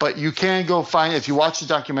 But you can go find it. If you watch the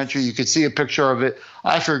documentary, you can see a picture of it.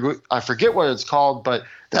 I forget what it's called, but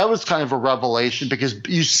that was kind of a revelation because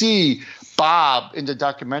you see Bob in the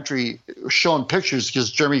documentary showing pictures because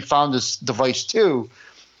Jeremy found this device too.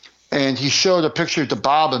 And he showed a picture to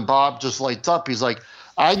Bob, and Bob just lights up. He's like,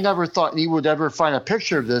 I never thought he would ever find a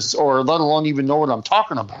picture of this or let alone even know what I'm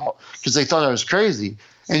talking about because they thought I was crazy.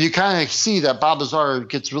 And you kind of see that Bob Lazar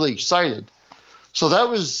gets really excited. So that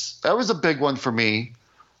was a big one for me.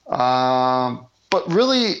 But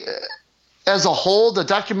really, as a whole, the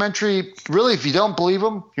documentary, really, if you don't believe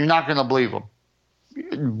him, you're not going to believe him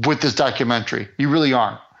with this documentary. You really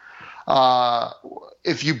aren't.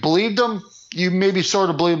 If you believed him, you maybe sort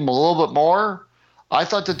of believe him a little bit more. I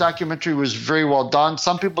thought the documentary was very well done.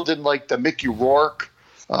 Some people didn't like the Mickey Rourke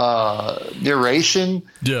narration.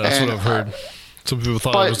 Yeah, that's what I've heard. Some people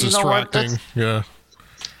thought it was distracting. Yeah.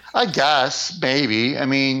 I guess, maybe. I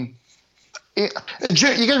mean, you got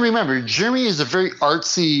to remember, Jeremy is a very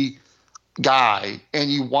artsy guy, and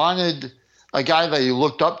he wanted a guy that he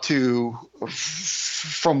looked up to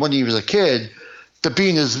from when he was a kid to be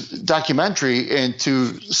in his documentary and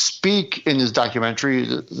to speak in his documentary,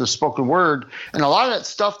 the spoken word, and a lot of that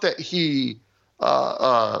stuff that he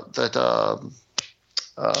what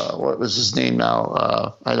was his name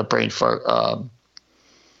now? I had a brain fart.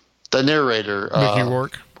 The narrator, Mickey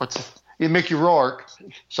Rourke. Mickey Rourke.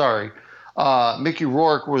 Sorry, Mickey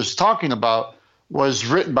Rourke was talking about was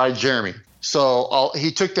written by Jeremy. So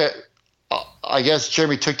he took that. I guess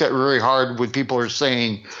Jeremy took that very hard when people are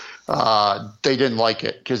saying they didn't like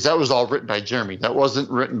it, because that was all written by Jeremy. That wasn't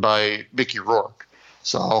written by Mickey Rourke.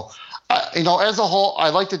 So, as a whole, I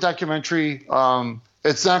like the documentary.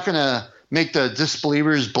 It's not going to make the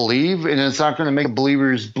disbelievers believe, and it's not going to make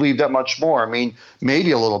believers believe that much more. I mean,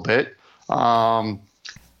 maybe a little bit.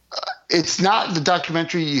 It's not the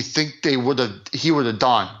documentary you think he would have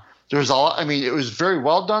done. There's a lot. I mean, it was very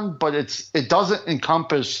well done, but it doesn't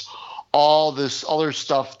encompass all this other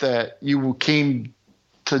stuff that you came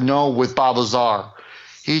to know with Bob Lazar.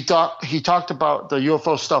 He talked about the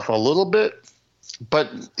UFO stuff a little bit,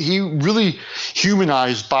 but he really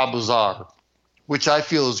humanized Bob Lazar, which I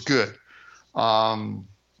feel is good. I'm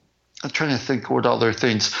trying to think what other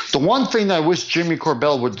things. The one thing I wish Jimmy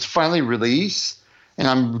Corbell would finally release, and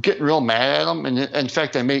I'm getting real mad at him, and in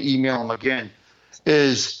fact I may email him again,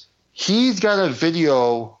 is he's got a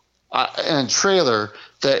video and a trailer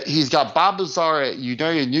that he's got Bob Lazar at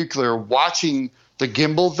United Nuclear watching the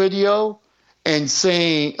gimbal video and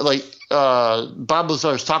saying, like, Bob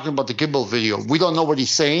Lazar is talking about the gimbal video. We don't know what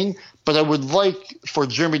he's saying, but I would like for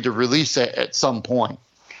Jeremy to release it at some point,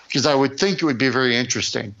 because I would think it would be very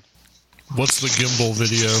interesting. What's the gimbal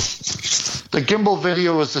video? The gimbal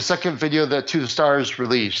video was the second video that To the Stars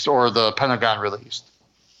released, or the Pentagon released.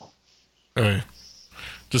 Okay.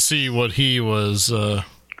 To see what he was...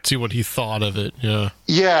 see what he thought of it.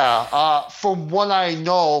 From what I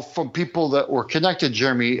know from people that were connected,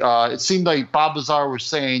 Jeremy, it seemed like Bob Lazar was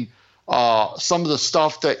saying some of the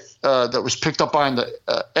stuff that was picked up on the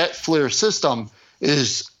FLIR system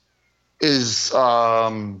is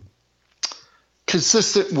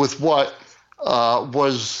consistent with what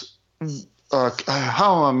was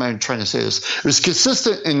how am I trying to say this? It was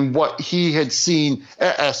consistent in what he had seen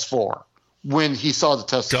at S4 when he saw the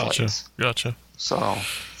test flights. Gotcha.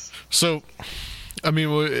 So, I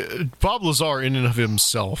mean, Bob Lazar in and of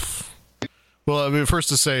himself. Well, I mean, first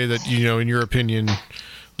to say that, in your opinion,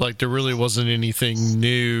 like, there really wasn't anything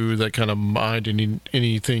new that kind of mined any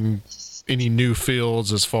new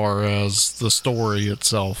fields as far as the story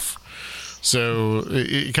itself. So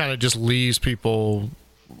it kind of just leaves people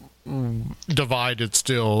divided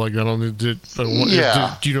still. Like, you don't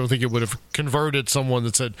think it would have converted someone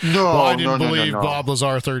that said, I didn't believe Bob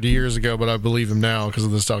Lazar 30 years ago, but I believe him now because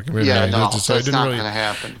of this documentary. That's not going to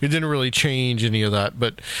happen. It didn't really change any of that.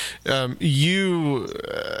 But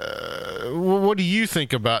what do you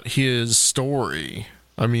think about his story?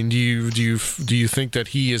 I mean, do you think that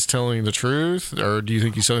he is telling the truth, or do you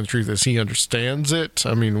think he's telling the truth as he understands it?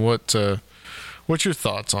 I mean, what's your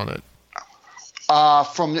thoughts on it?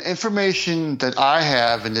 From the information that I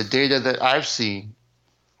have and the data that I've seen,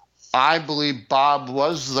 I believe Bob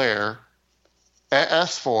was there at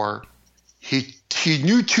S4. He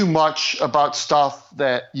knew too much about stuff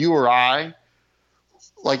that you or I,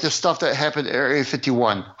 like the stuff that happened at Area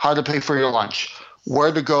 51, how to pay for your lunch,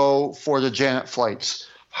 where to go for the Janet flights,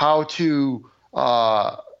 how to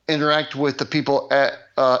interact with the people at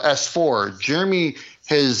S4. Jeremy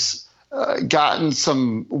has gotten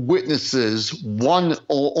some witnesses. One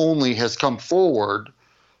only has come forward,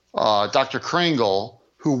 Dr. Kringle,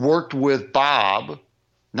 who worked with Bob,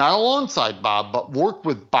 not alongside Bob, but worked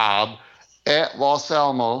with Bob at Los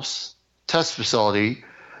Alamos test facility.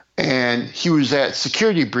 And he was at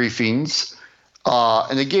security briefings.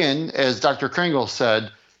 And again, as Dr. Kringle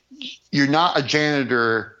said, you're not a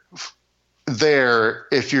janitor there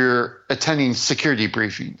if you're attending security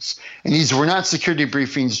briefings. And these were not security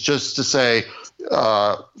briefings just to say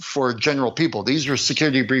for general people. These were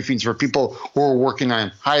security briefings for people who were working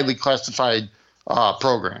on highly classified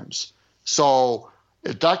programs. So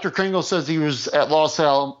if Dr. Kringle says he was at Los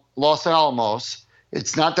Alamos,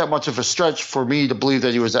 it's not that much of a stretch for me to believe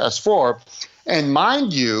that he was at S4. And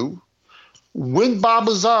mind you, when Bob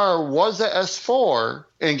Lazar was at S4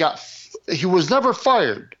 and he was never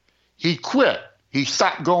fired. He quit. He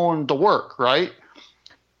stopped going to work, right?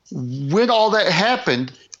 When all that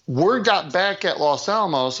happened, word got back at Los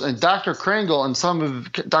Alamos, and Dr. Kringle and some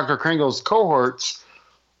of Dr. Kringle's cohorts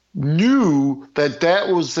knew that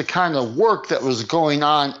was the kind of work that was going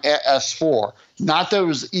on at S4. Not that it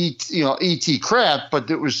was ET crap, but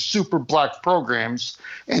it was super black programs,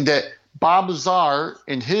 and that Bob Lazar,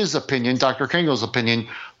 in his opinion, Dr. Kringel's opinion,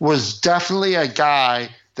 was definitely a guy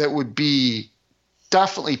that would be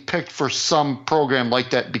definitely picked for some program like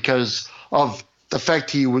that because of the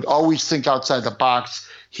fact he would always think outside the box.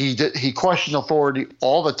 He questioned authority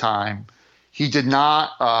all the time. He did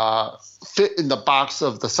not fit in the box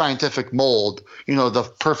of the scientific mold,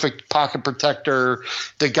 the perfect pocket protector.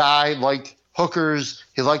 The guy liked hookers.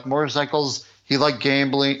 He liked motorcycles. He liked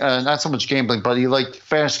gambling. Not so much gambling, but he liked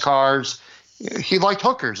fast cars. He liked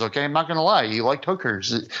hookers, okay? I'm not going to lie. He liked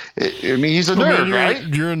hookers. He's a nerd, right?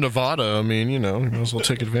 You're in Nevada. You might as well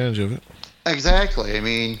take advantage of it.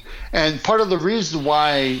 Exactly. And part of the reason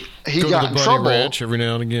why he got in trouble. Ranch every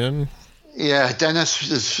now and again. Yeah,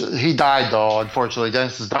 Dennis he died though. Unfortunately,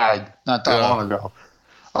 Dennis has died not that long ago.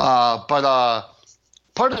 But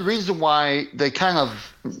part of the reason why they kind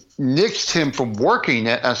of nixed him from working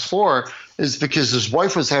at S4 is because his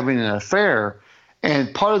wife was having an affair.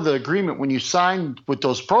 And part of the agreement when you signed with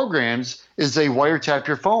those programs is they wiretap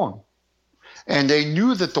your phone. And they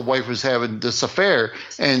knew that the wife was having this affair,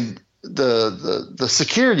 and the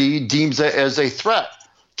security deems it as a threat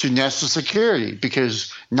to national security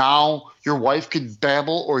because now your wife could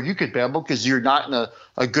babble or you could babble because you're not in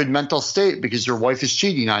a good mental state because your wife is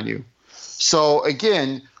cheating on you. So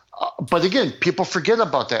again, people forget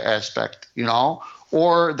about that aspect,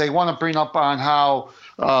 or they want to bring up on how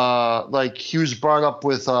like he was brought up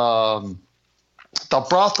with the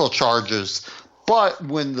brothel charges. But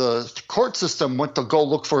when the court system went to go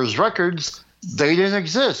look for his records, they didn't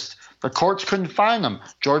exist. The courts couldn't find them.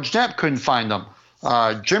 George Knapp couldn't find them.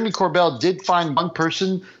 Jeremy Corbell did find one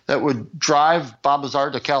person that would drive Bob Lazar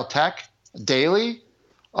to Caltech daily,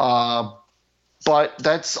 but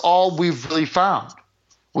that's all we've really found.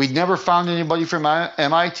 We never found anybody from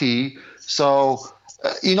MIT. So,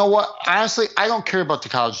 you know what? Honestly, I don't care about the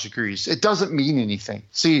college degrees. It doesn't mean anything.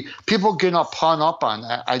 See, people get hung up on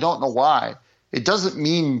that. I don't know why. It doesn't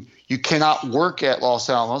mean you cannot work at Los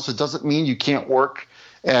Alamos. It doesn't mean you can't work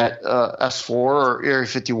at S4 or Area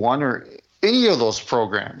 51 or any of those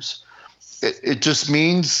programs. It just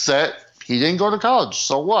means that he didn't go to college.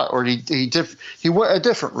 So what? Or he went a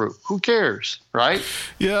different route. Who cares, right?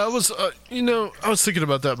 Yeah, I was thinking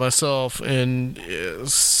about that myself, and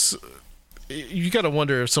you got to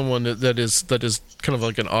wonder if someone that is kind of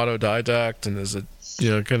like an autodidact and is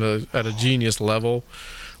kind of at a genius level,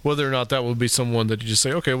 whether or not that would be someone that you just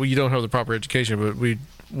say, okay, well, you don't have the proper education, but we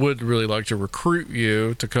would really like to recruit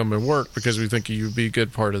you to come and work because we think you'd be a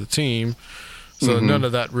good part of the team. So none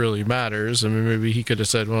of that really matters. I mean, maybe he could have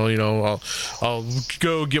said, well, I'll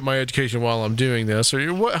go get my education while I'm doing this, or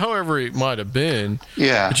however it might have been.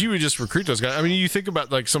 Yeah. But you would just recruit those guys. I mean, you think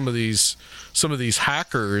about like some of these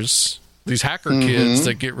hackers, these hacker kids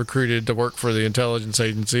that get recruited to work for the intelligence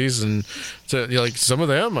agencies, and like some of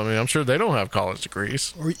them, I mean, I'm sure they don't have college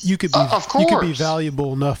degrees. Or you could be, you could be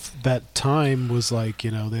valuable enough that time was like,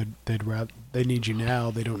 they need you now.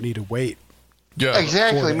 They don't need to wait. Yeah,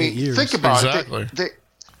 exactly. I mean, think about it.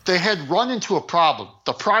 They had run into a problem.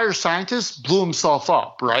 The prior scientist blew himself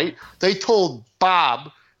up, right? They told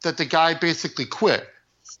Bob that the guy basically quit.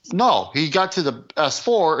 No, he got to the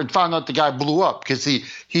S4 and found out the guy blew up because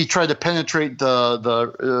he tried to penetrate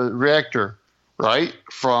the reactor, right,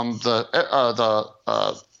 from the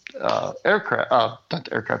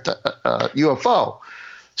UFO.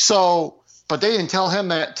 So, but they didn't tell him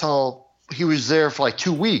that till he was there for like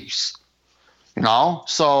 2 weeks.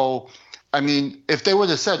 So, I mean, if they would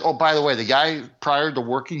have said, oh, by the way, the guy prior to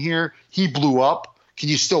working here, he blew up. Can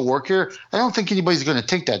you still work here? I don't think anybody's going to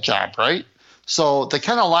take that job, right? So they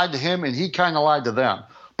kind of lied to him and he kind of lied to them.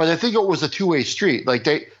 But I think it was a two-way street. Like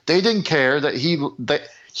they didn't care that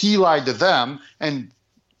he lied to them, and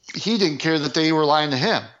he didn't care that they were lying to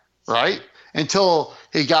him, right? Until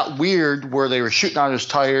it got weird where they were shooting out his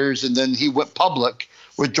tires, and then he went public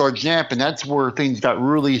with George Knapp, and that's where things got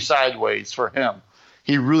really sideways for him.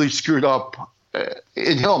 He really screwed up,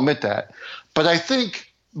 and he'll admit that. But I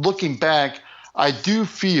think, looking back, I do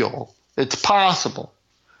feel it's possible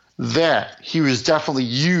that he was definitely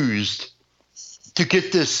used to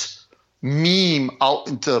get this meme out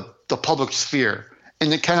into the public sphere,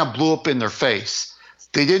 and it kind of blew up in their face.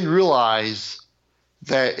 They didn't realize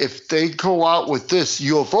that if they go out with this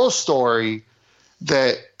UFO story,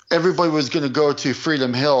 that everybody was going to go to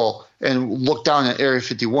Freedom Hill and look down at Area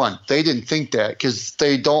 51. They didn't think that because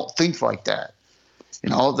they don't think like that.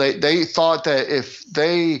 They thought that if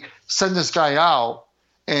they send this guy out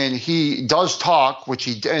and he does talk, which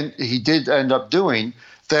he did end up doing,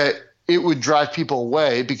 that it would drive people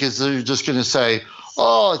away because they're just going to say,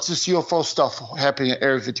 oh, it's just UFO stuff happening at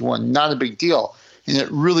Area 51, not a big deal. And it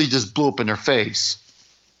really just blew up in their face.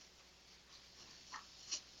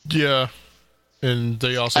 Yeah. And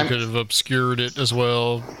they also could have obscured it as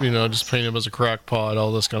well, just paint him as a crackpot,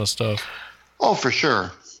 all this kind of stuff. Oh, for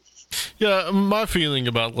sure. Yeah, my feeling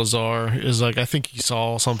about Lazar is I think he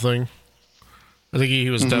saw something. I think he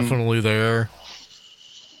was definitely there.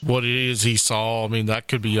 What it is he saw, that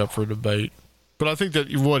could be up for debate. But I think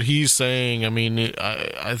that what he's saying,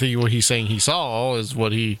 I think what he's saying he saw is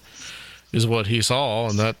what he saw,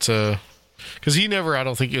 and that because he never, I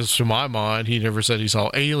don't think it's to my mind, he never said he saw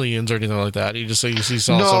aliens or anything like that. He just said he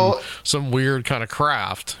saw some weird kind of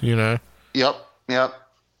craft, Yep.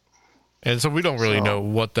 And so we don't really know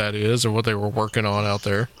what that is or what they were working on out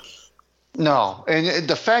there. No, and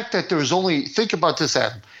the fact that there was only, think about this,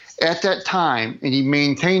 Adam. At that time, and he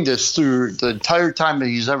maintained this through the entire time that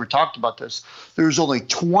he's ever talked about this, there was only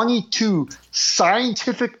 22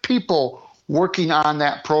 scientific people working on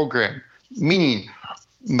that program, meaning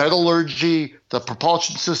metallurgy, the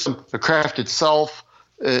propulsion system, the craft itself,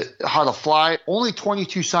 how to fly. Only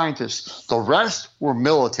 22 scientists. The rest were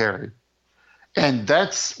military. And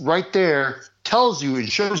that's right there tells you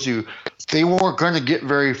and shows you they weren't going to get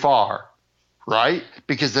very far, right?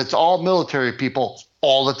 Because it's all military people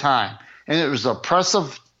all the time. And it was an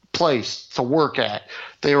oppressive place to work at.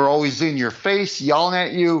 They were always in your face, yelling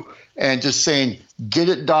at you and just saying, get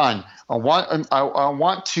it done. I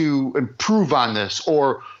want to improve on this.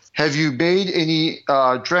 Or have you made any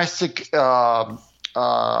drastic, have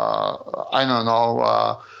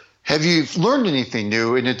you learned anything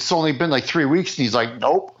new? And it's only been 3 weeks. And he's like,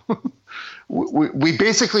 nope. we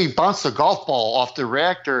basically bounced a golf ball off the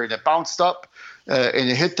reactor and it bounced up and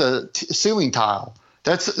it hit the ceiling tile.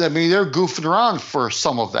 They're goofing around for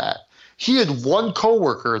some of that. He had one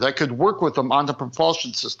coworker that could work with him on the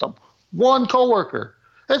propulsion system. One coworker.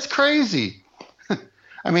 That's crazy.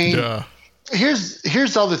 Here's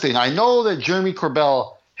the other thing. I know that Jeremy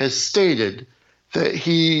Corbell has stated that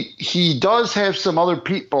he does have some other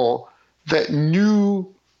people that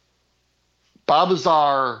knew Bob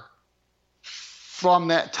Lazar from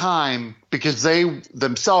that time because they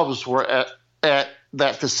themselves were at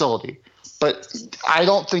that facility. But I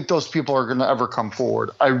don't think those people are going to ever come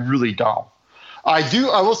forward. I really don't. I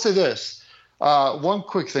will say this. One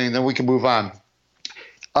quick thing, then we can move on.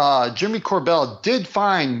 Jimmy Corbell did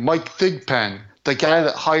find Mike Thigpen, the guy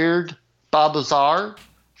that hired Bob Lazar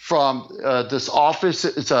from this office.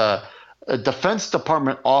 It's a Defense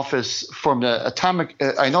Department office from the Atomic.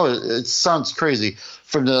 I know it sounds crazy.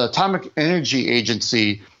 From the Atomic Energy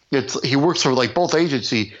Agency. He works for both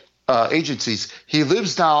agencies. He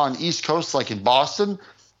lives now on the East Coast, in Boston.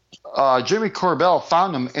 Jimmy Corbell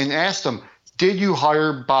found him and asked him, did you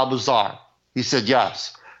hire Bob Lazar? He said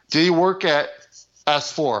yes. Did he work at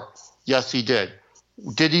S4? Yes, he did.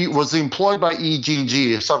 Was he employed by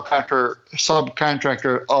EG&G, a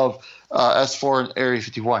subcontractor of S4 and Area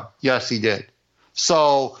 51? Yes, he did.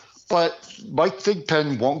 So, but Mike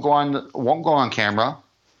Thigpen won't go on camera,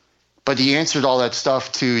 but he answered all that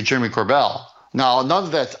stuff to Jeremy Corbell. Now, none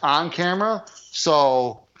of that's on camera,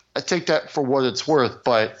 so I take that for what it's worth.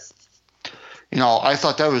 But, I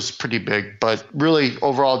thought that was pretty big. But really,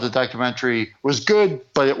 overall, the documentary was good,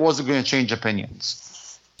 but it wasn't going to change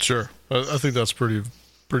opinions. Sure. I think that's pretty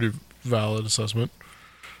valid assessment.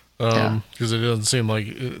 Because it doesn't seem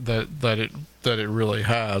like that it really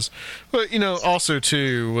has. But, also,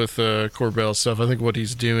 too, with Corbell stuff, I think what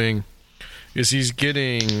he's doing is he's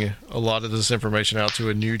getting a lot of this information out to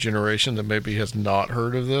a new generation that maybe has not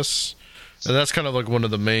heard of this. And that's kind of one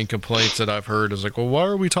of the main complaints that I've heard is well, why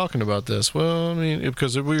are we talking about this? Well,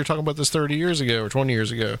 because we were talking about this 30 years ago or 20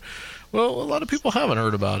 years ago. Well, a lot of people haven't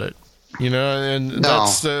heard about it, and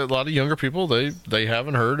that's a lot of younger people. They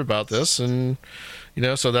haven't heard about this. And,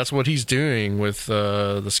 so that's what he's doing with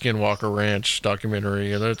the Skinwalker Ranch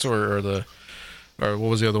documentary. And that's or what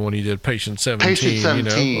was the other one he did? Patient 17. Patient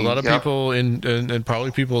 17. A lot of people and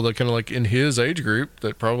probably people that kind of in his age group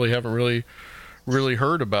that probably haven't really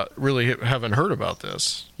haven't heard about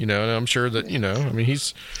this. And I'm sure that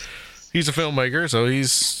he's a filmmaker, so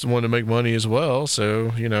he's wanting to make money as well.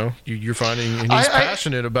 So you're finding and he's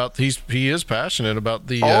passionate about he is passionate about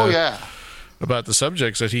the about the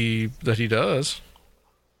subjects that he does.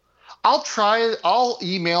 I'll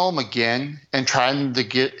email him again and try to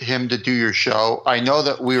get him to do your show. I know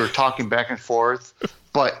that we were talking back and forth,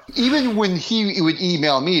 but even when he would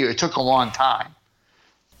email me, it took a long time.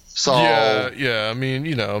 So yeah.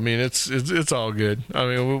 It's all good.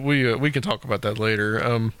 We can talk about that later.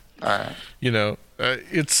 All right.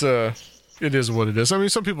 It's it is what it is. I mean,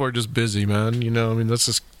 some people are just busy, man. You know, I mean, that's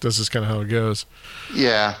just kind of how it goes.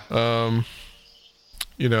 Yeah.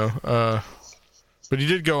 You know, but he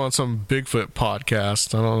did go on some Bigfoot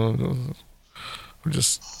podcast. I don't know. I'm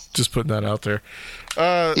just putting that out there.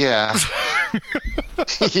 Yeah.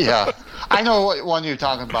 Yeah. I know what one you're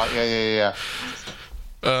talking about. Yeah.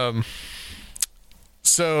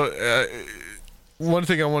 So, one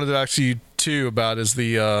thing I wanted to ask you too about is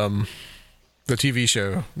the TV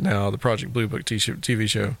show now, the Project Blue Book TV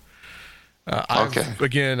show.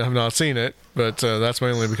 I've not seen it, but that's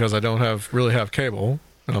mainly because I don't really have cable,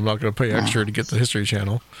 and I'm not going to pay extra to get the History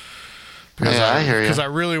Channel. I hear you. Because I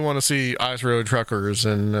really want to see Ice Road Truckers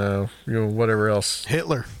and whatever else.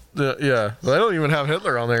 Hitler. Yeah, they don't even have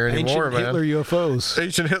Hitler on there anymore, Ancient man. Hitler UFOs.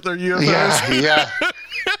 Ancient Hitler UFOs.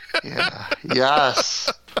 Yeah.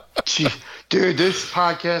 Yes. Gee, dude, this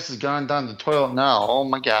podcast has gone down the toilet now. Oh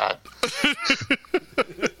my God.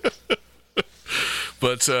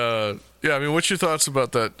 But yeah, I mean, what's your thoughts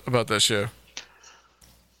about that show?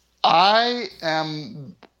 I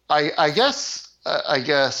guess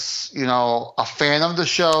a fan of the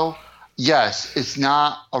show. Yes, it's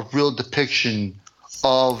not a real depiction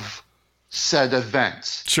of said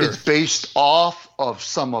events. Sure. It's based off of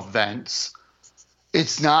some events.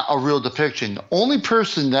 It's not a real depiction. The only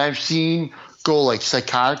person that I've seen go like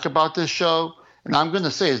psychotic about this show, and I'm going to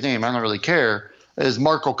say his name, I don't really care, is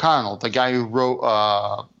Mark O'Connell, the guy who wrote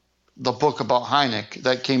the book about Hynek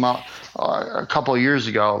that came out a couple of years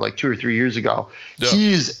ago, like 2 or 3 years ago. Yeah.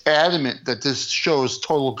 He's adamant that this show is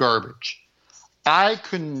total garbage. I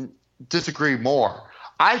couldn't disagree more.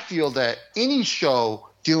 I feel that any show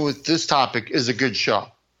dealing with this topic is a good show.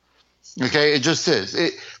 Okay, it just is.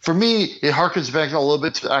 For me, it harkens back a little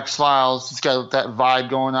bit to X-Files. It's got that vibe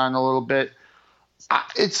going on a little bit.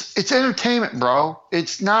 It's entertainment, bro.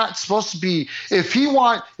 It's not supposed to be. If he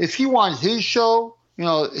want his show,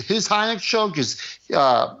 his Hynek show, because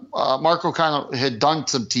Mark O'Connell had done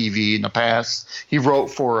some TV in the past. He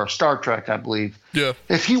wrote for Star Trek, I believe. Yeah.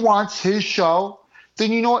 If he wants his show,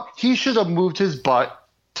 then you know what? He should have moved his butt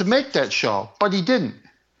to make that show, but he didn't.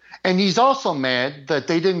 And he's also mad that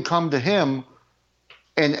they didn't come to him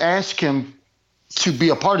and ask him to be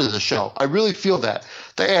a part of the show. I really feel that.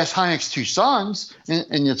 They asked Hynek's two sons, and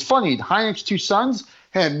it's funny, Hynek's two sons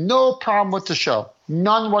had no problem with the show.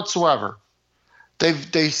 None whatsoever.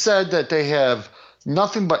 They said that they have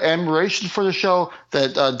nothing but admiration for the show,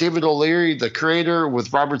 that David O'Leary, the creator,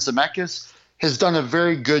 with Robert Zemeckis, has done a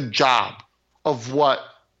very good job of what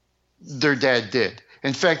their dad did.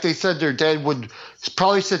 In fact, they said their dad would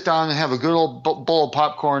probably sit down and have a good old bowl of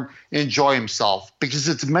popcorn and enjoy himself, because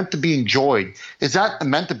it's meant to be enjoyed. It's not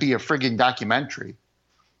meant to be a friggin' documentary.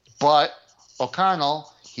 But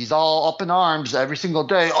O'Connell, he's all up in arms every single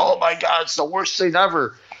day. Oh, my God, it's the worst thing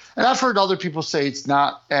ever. And I've heard other people say it's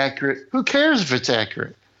not accurate. Who cares if it's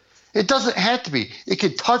accurate? It doesn't have to be. It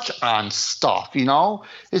could touch on stuff,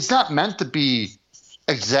 It's not meant to be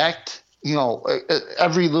exact,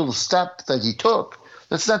 every little step that he took.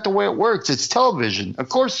 That's not the way it works. It's television. Of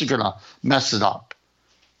course you're going to mess it up.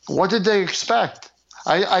 What did they expect?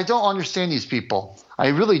 I don't understand these people. I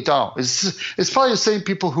really don't. It's probably the same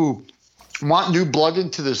people who want new blood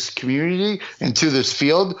into this community, into this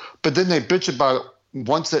field, but then they bitch about it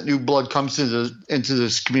once that new blood comes into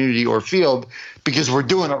this community or field because we're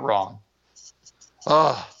doing it wrong.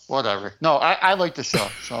 Whatever. No, I like the show,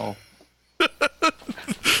 so...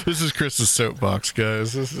 This is Chris's soapbox,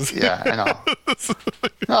 guys. Yeah, I know.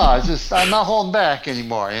 No, I'm not holding back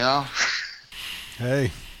anymore,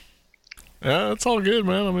 Hey. Yeah, it's all good,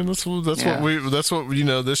 man. I mean, that's what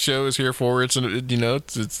this show is here for. It's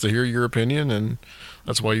it's to hear your opinion, and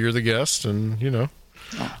that's why you're the guest, and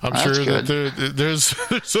I'm sure good. that there's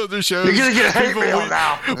other shows. You're gonna get a hate mail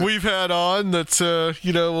now. We've had on that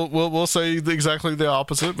we'll say exactly the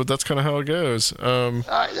opposite, but that's kind of how it goes.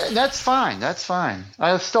 That's fine. That's fine.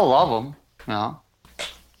 I still love them.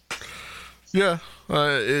 Yeah,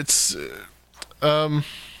 it's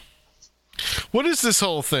what is this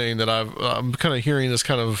whole thing that I'm kind of hearing? This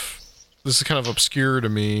is kind of obscure to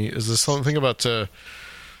me. Is this something about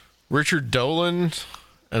Richard Dolan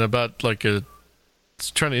and about like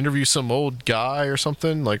trying to interview some old guy or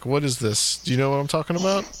something? Like, what is this? Do you know what I'm talking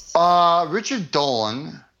about? Richard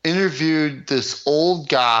Dolan interviewed this old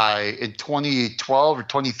guy in 2012 or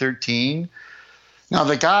 2013. Now,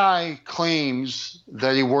 the guy claims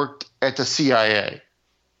that he worked at the CIA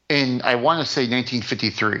in, I want to say,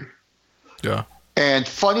 1953. Yeah. And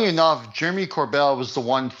funny enough, Jeremy Corbell was the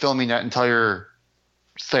one filming that entire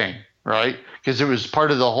thing, right? Because it was part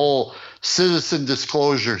of the whole citizen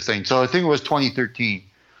disclosure thing. So I think it was 2013.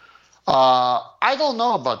 I don't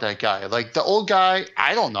know about that guy. Like the old guy,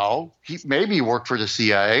 I don't know. Maybe he worked for the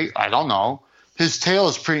CIA. I don't know. His tale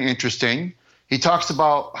is pretty interesting. He talks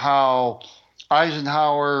about how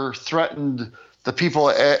Eisenhower threatened the people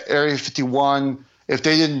at Area 51 if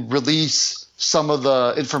they didn't release some of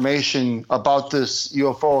the information about this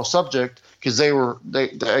UFO subject, because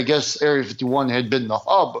I guess Area 51 had been the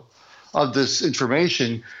hub of this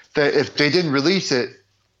information, that if they didn't release it,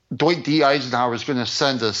 Dwight D. Eisenhower was going to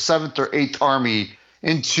send the 7th or 8th Army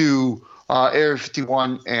into Area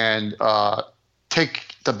 51 and take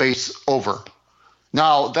the base over.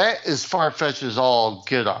 Now, that is far-fetched as all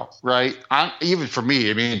get out, right? Even for me,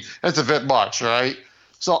 I mean, that's a bit much, right?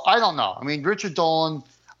 So I don't know. I mean, Richard Dolan,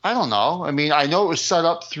 I don't know. I mean, I know it was set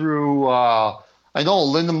up through, I know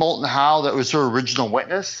Linda Moulton Howe, that was her original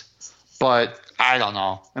witness, but I don't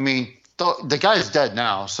know. I mean, the guy's dead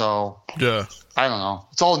now, so yeah, I don't know.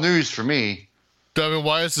 It's all news for me. I mean,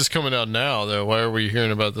 why is this coming out now, though? Why are we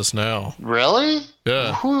hearing about this now? Really?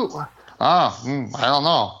 Yeah. I don't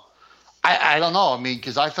know. I don't know. I mean,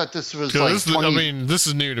 because I thought this was like this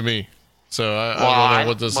is new to me, so I don't know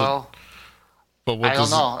what this is. But what I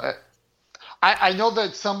don't know. I know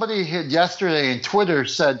that somebody yesterday in Twitter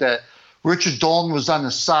said that Richard Dolan was on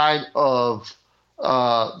the side of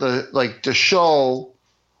the show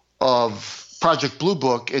of Project Blue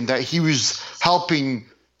Book, and that he was helping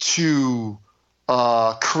to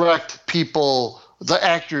correct people, the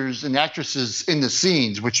actors and actresses in the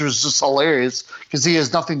scenes, which was just hilarious because he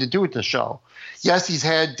has nothing to do with the show. Yes, he's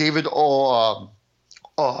had David O'Reilly,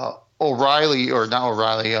 or not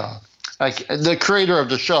O'Reilly, like the creator of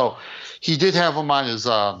the show. He did have him on his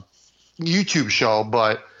YouTube show,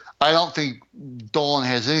 but I don't think Dolan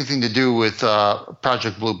has anything to do with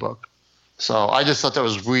Project Blue Book. So I just thought that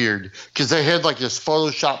was weird because they had like this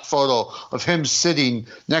Photoshop photo of him sitting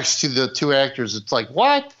next to the two actors. It's like,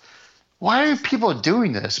 what? Why are people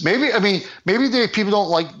doing this? Maybe people don't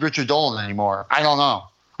like Richard Dolan anymore. I don't know.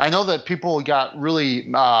 I know that people got really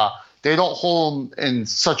they don't hold him in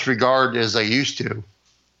such regard as they used to.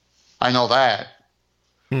 I know that.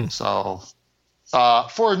 So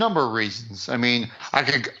for a number of reasons. I mean, I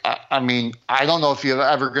don't know if you're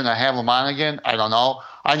ever going to have him on again. I don't know.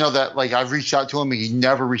 I know that, like, I've reached out to him and he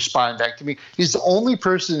never responded back to me. He's the only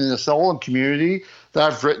person in this whole community that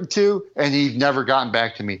I've written to, and he's never gotten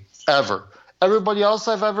back to me, ever. Everybody else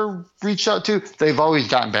I've ever reached out to, they've always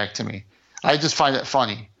gotten back to me. I just find it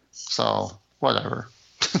funny. So, whatever.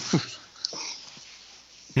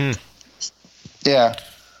 Yeah.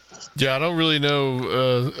 Yeah, I don't really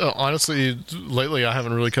know. Honestly, lately I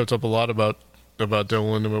haven't really kept up a lot about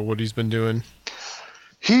Dolan, about what he's been doing.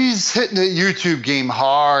 He's hitting the YouTube game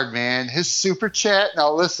hard, man. His super chat.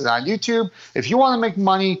 Now, listen, on YouTube, if you want to make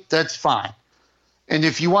money, that's fine. And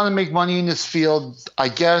if you want to make money in this field, I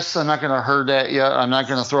guess I'm not going to hurt at you. I'm not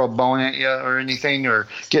going to throw a bone at you or anything or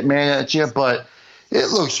get mad at you. But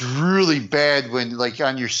it looks really bad when, like,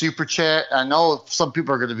 on your super chat. I know some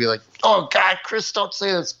people are going to be like, oh, God, Chris, don't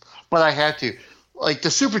say this. But I had to. Like,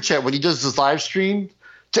 the super chat, when he does his live stream,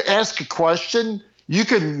 to ask a question, you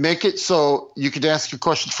can make it so you could ask a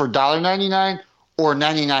question for $1.99 or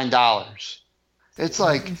 $99. It's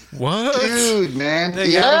like, what, dude, man?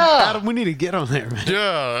 Hey, Adam, we need to get on there, man.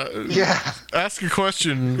 Yeah. Ask a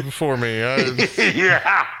question for me.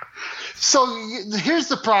 Yeah. So here's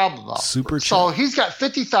the problem, though. Super chat. So he's got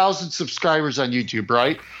 50,000 subscribers on YouTube,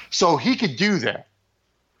 right? So he could do that.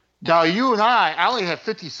 Now, you and I only have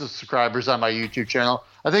 50 subscribers on my YouTube channel.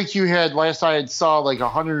 I think you had, last I saw, like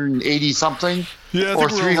 180 something. Yeah, or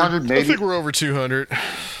 300 maybe. I think we're over 200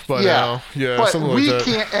 by now. Yeah, but something like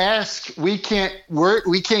that. we can't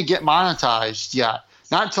get monetized yet.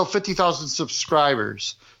 Not until 50,000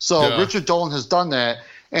 subscribers. So Richard Dolan has done that.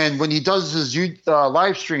 And when he does his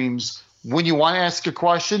live streams, when you want to ask a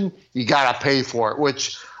question, you got to pay for it,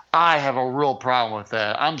 which I have a real problem with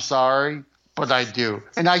that. I'm sorry, but I do.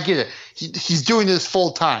 And I get it. He's doing this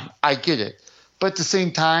full time. I get it. But at the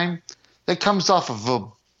same time, that comes off of a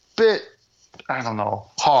bit, I don't know,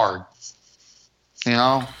 hard. You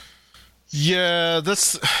know? Yeah,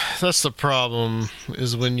 that's the problem,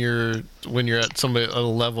 is when you're at somebody at a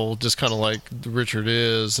level just kind of like Richard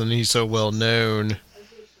is, and he's so well known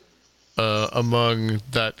among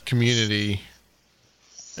that community,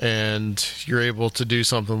 and you're able to do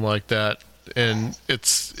something like that, and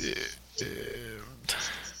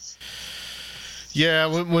yeah,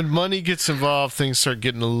 when money gets involved, things start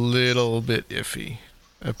getting a little bit iffy.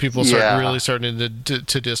 People start really starting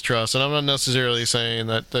to distrust. And I'm not necessarily saying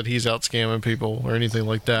that he's out scamming people or anything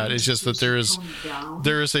like that. It's just that there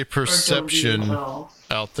is a perception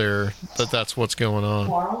out there that that's what's going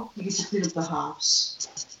on.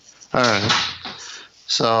 All right.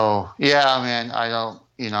 So, yeah, man, I don't,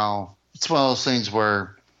 it's one of those things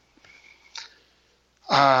where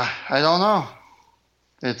I don't know.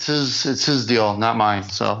 It's his deal, not mine.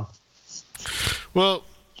 So, well,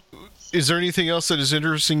 is there anything else that is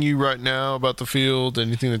interesting you right now about the field?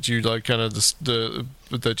 Anything that you like, kind of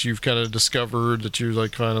that you've kind of discovered that you're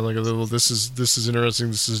like kind of like, well, this is interesting.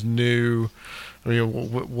 This is new. I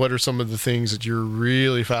mean, what are some of the things that you're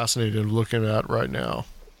really fascinated in looking at right now?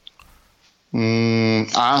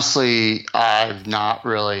 Honestly, I've not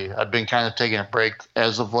really. I've been kind of taking a break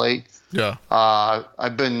as of late. Yeah.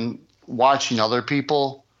 I've been watching other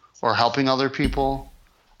people or helping other people,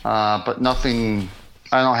 but nothing.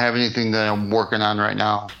 I don't have anything that I'm working on right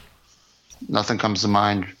now. Nothing comes to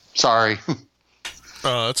mind. Sorry.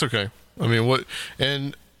 That's okay. I mean,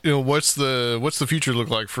 what's the future look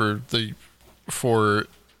like for the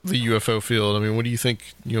UFO field? I mean, what do you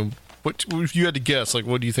think? What if you had to guess? Like,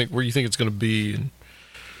 what do you think? Where do you think it's going to be in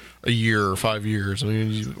a year or 5 years? I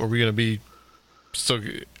mean, are we going to be? So,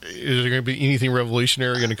 is there going to be anything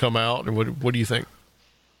revolutionary going to come out, or what do you think?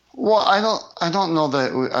 Well, I don't know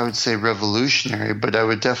that I would say revolutionary, but I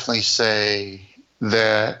would definitely say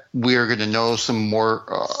that we are going to know some more.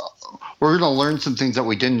 We're going to learn some things that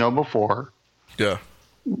we didn't know before. Yeah.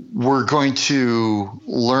 We're going to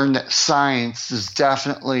learn that science has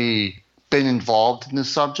definitely been involved in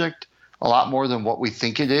this subject a lot more than what we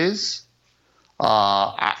think it is.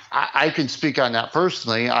 I can speak on that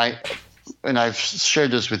personally. And I've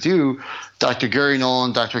shared this with you, Dr. Gary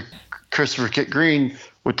Nolan, Dr. Christopher Kit Green,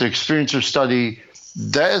 with the Experiencer study.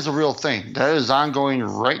 That is a real thing. That is ongoing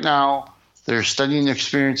right now. They're studying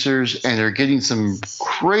experiencers, and they're getting some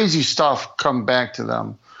crazy stuff come back to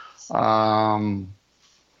them.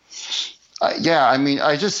 Yeah, I mean,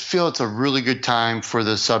 I just feel it's a really good time for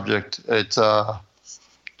this subject. It's the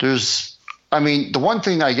one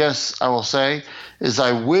thing I guess I will say is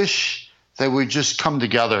I wish they would just come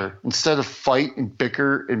together instead of fight and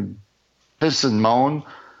bicker and piss and moan.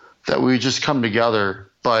 That we would just come together.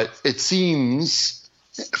 But it seems,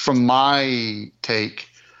 from my take,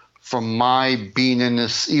 from my being in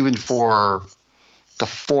this, even for the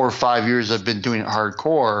 4 or 5 years I've been doing it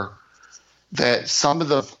hardcore, that some of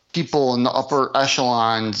the people in the upper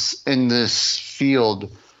echelons in this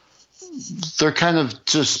field, they're kind of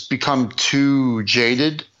just become too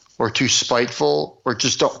jaded or too spiteful or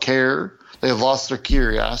just don't care. They've lost their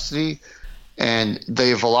curiosity, and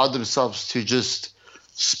they've allowed themselves to just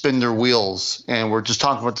spin their wheels. And we're just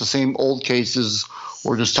talking about the same old cases.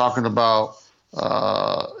 We're just talking about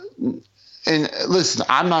and listen,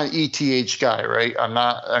 I'm not an ETH guy, right? I'm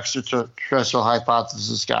not extraterrestrial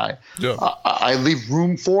hypothesis guy. Yeah. I leave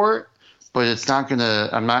room for it, but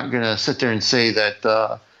I'm not gonna sit there and say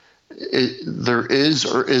that there is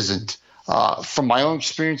or isn't. From my own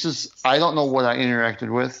experiences, I don't know what I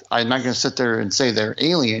interacted with. I'm not going to sit there and say they're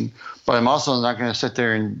alien, but I'm also not going to sit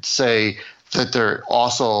there and say that they're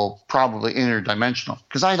also probably interdimensional,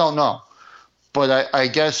 because I don't know. But I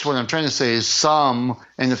guess what I'm trying to say is some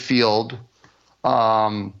in the field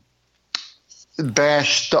bash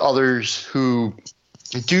the others who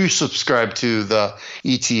do subscribe to the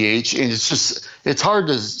ETH, and it's hard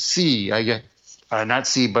to see, I guess, not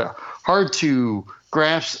see, but hard to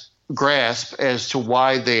grasp as to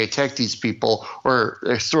why they attack these people or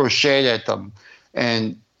throw shade at them.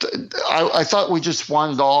 And I thought we just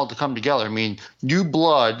wanted all to come together. I mean, new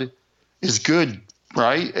blood is good,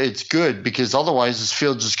 right? It's good, because otherwise this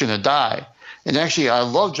field's just going to die. And actually, I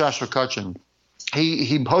love Joshua Cutchin.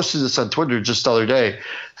 He posted this on Twitter just the other day,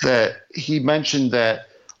 that he mentioned that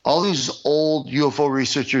all these old UFO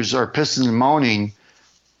researchers are pissing and moaning,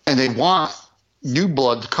 and they want new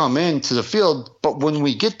blood to come into the field, but when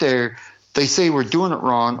we get there, they say we're doing it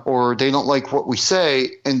wrong, or they don't like what we say,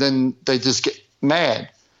 and then they just get mad.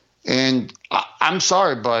 And I'm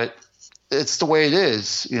sorry, but it's the way it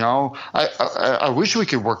is. I wish we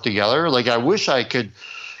could work together. Like, I wish I could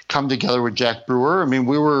come together with Jack Brewer. I mean,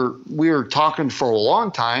 we were talking for a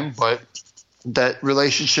long time, but that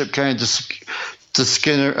relationship kind of just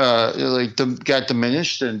got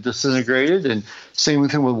diminished and disintegrated. And same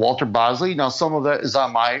thing with Walter Bosley. Now, some of that is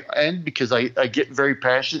on my end, because I get very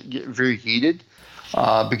passionate, get very heated,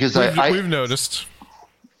 because we've noticed.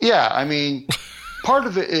 Yeah, I mean, part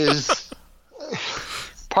of it is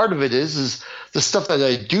the stuff that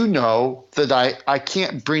I do know that I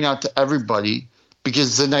can't bring out to everybody,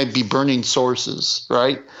 because then I'd be burning sources,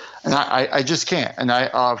 right? And I just can't. And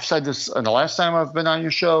I've said this the last time I've been on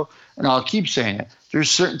your show, and I'll keep saying it.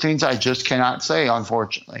 There's certain things I just cannot say,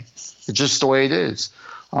 unfortunately. It's just the way it is.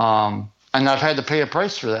 And I've had to pay a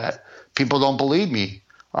price for that. People don't believe me.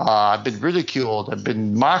 I've been ridiculed. I've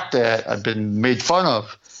been mocked at. I've been made fun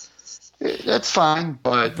of. That's fine,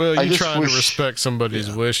 but you're trying to respect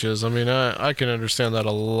somebody's wishes. I mean, I can understand that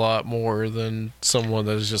a lot more than someone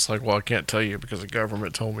that is just like, well, I can't tell you because the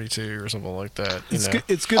government told me to, or something like that. It's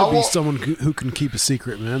good to be someone who can keep a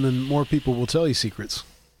secret, man, and more people will tell you secrets.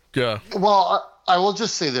 Yeah. Well, I will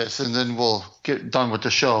just say this, and then we'll get done with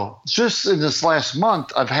the show. Just in this last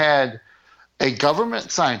month, I've had a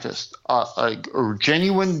government scientist, a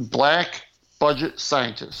genuine black budget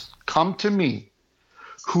scientist, come to me,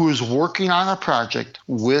 who is working on a project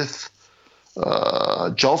with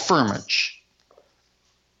Joe Furmich.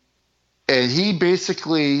 And he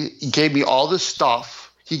basically gave me all this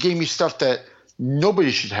stuff. He gave me stuff that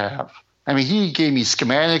nobody should have. I mean, he gave me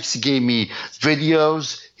schematics. He gave me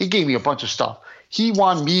videos. He gave me a bunch of stuff. He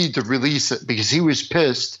wanted me to release it because he was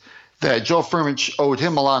pissed that Joe Furmich owed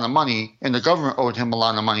him a lot of money and the government owed him a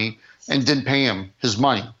lot of money and didn't pay him his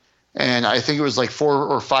money. And I think it was like $4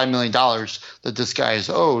 or $5 million that this guy is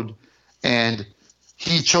owed. And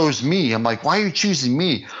he chose me. I'm like, why are you choosing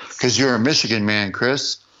me? Because you're a Michigan man,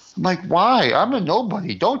 Chris. I'm like, why? I'm a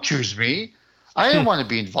nobody. Don't choose me. I didn't want to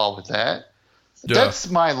be involved with that. Yeah. That's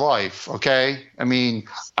my life, okay? I mean,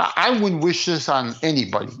 I wouldn't wish this on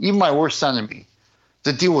anybody, even my worst enemy,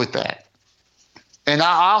 to deal with that. And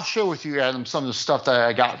I'll share with you, Adam, some of the stuff that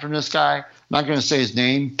I got from this guy. I'm not going to say his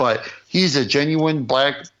name, but he's a genuine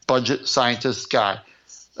black budget scientist guy.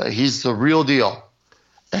 He's the real deal.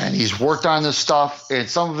 And he's worked on this stuff, and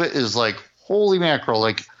some of it is like, holy mackerel.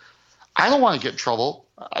 Like, I don't want to get in trouble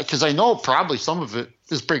because I know probably some of it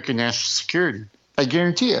is breaking national security. I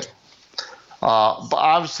guarantee it. But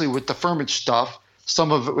obviously with the Furmich stuff,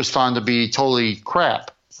 some of it was found to be totally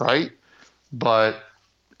crap, right? But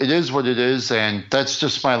it is what it is, and that's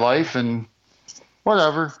just my life, and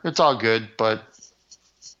whatever. It's all good, but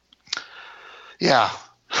yeah,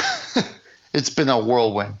 it's been a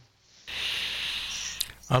whirlwind.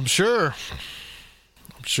 I'm sure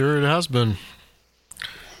it has been.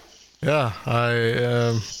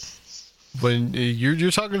 Yeah, when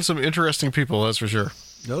you're talking to some interesting people, that's for sure.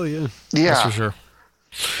 Oh yeah, that's for sure.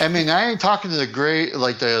 I mean, I ain't talking to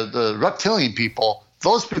the reptilian people.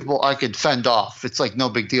 Those people I could fend off. It's like no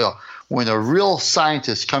big deal. When a real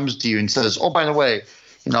scientist comes to you and says, "Oh, by the way,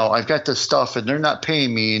 I've got this stuff and they're not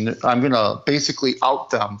paying me, and I'm gonna basically out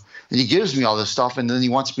them," and he gives me all this stuff, and then he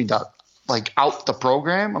wants me to out the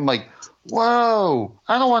program. I'm like, whoa,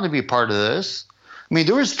 I don't want to be a part of this. I mean,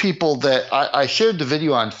 there was people that I shared the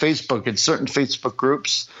video on Facebook in certain Facebook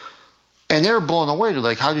groups, and they were blown away. They're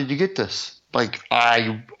like, how did you get this? Like,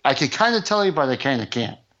 I could kind of tell you, but I kind of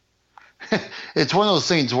can't. It's one of those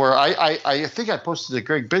things where I think I posted to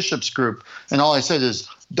Greg Bishop's group, and all I said is,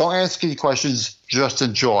 don't ask any questions, just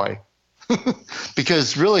enjoy.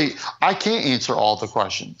 Because really, I can't answer all the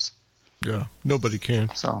questions. Yeah, nobody can.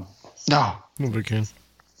 So, no. Nobody can.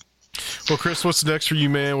 Well, Chris, what's next for you,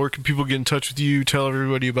 man? Where can people get in touch with you? Tell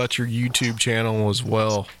everybody about your YouTube channel as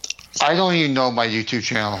well. I don't even know my YouTube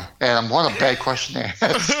channel, and what a bad question to ask.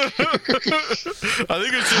 I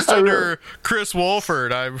think it's just under Chris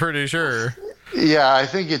Wolford, I'm pretty sure. Yeah, I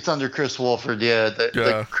think it's under Chris Wolford,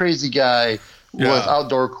 the crazy guy with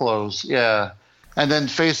outdoor clothes, yeah. And then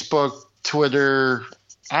Facebook, Twitter,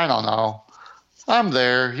 I don't know. I'm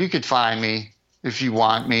there. You could find me if you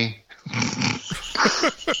want me.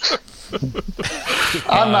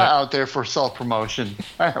 I'm not out there for self-promotion.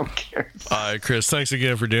 I don't care. All right, Chris, thanks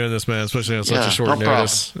again for doing this, man, especially on such a short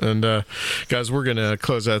notice. Problem. And guys, we're going to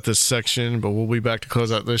close out this section, but we'll be back to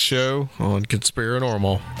close out this show on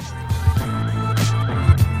Conspiranormal.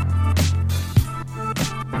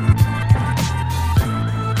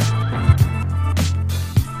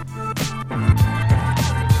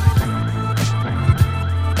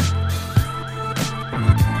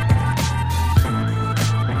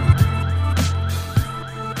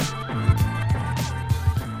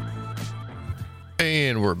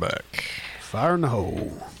 And we're back. Fire in the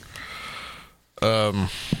hole. That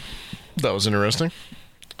was interesting.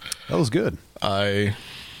 That was good. I'm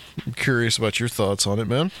curious about your thoughts on it,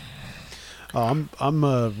 man. I'm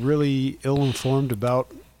really ill-informed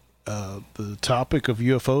about the topic of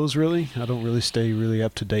UFOs, really. I don't really stay really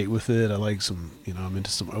up to date with it. I like some, I'm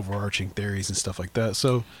into some overarching theories and stuff like that.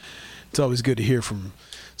 So it's always good to hear from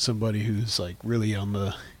somebody who's like really on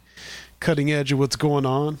the cutting edge of what's going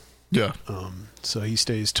on. Yeah. So he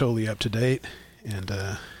stays totally up to date, and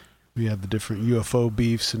we have the different UFO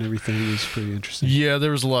beefs and everything. It was pretty interesting. Yeah,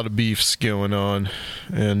 there was a lot of beefs going on,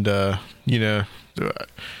 and I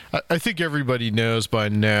think everybody knows by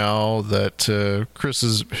now that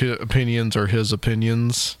Chris's opinions are his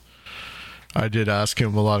opinions, I did ask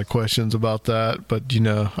him a lot of questions about that, but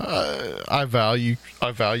I value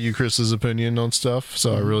Chris's opinion on stuff,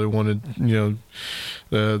 so I really wanted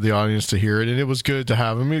the audience to hear it, and it was good to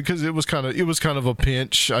have him because it was kind of a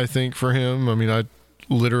pinch, I think, for him. I mean, I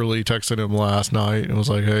literally texted him last night and was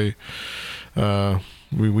like, hey,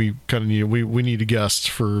 we kind of need a guest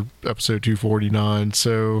for episode 249.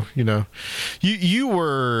 So you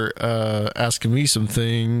were asking me some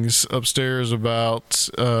things upstairs about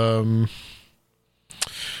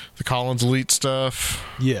the Collins Elite stuff.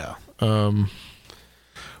 Yeah.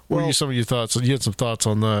 What are some of your thoughts? You had some thoughts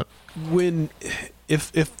on that.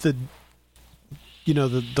 If the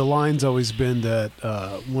the line's always been that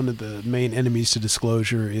one of the main enemies to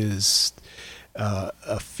disclosure is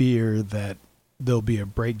a fear that there'll be a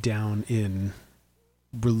breakdown in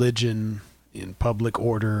religion, in public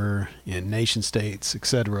order, in nation states,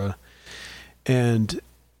 etc. And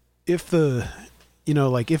if the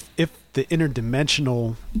if the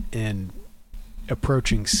interdimensional and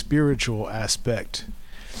approaching spiritual aspect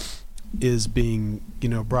is being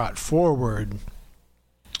brought forward,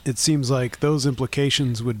 it seems like those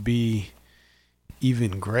implications would be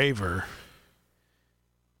even graver,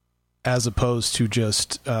 as opposed to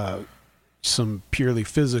just some purely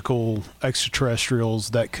physical extraterrestrials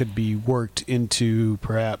that could be worked into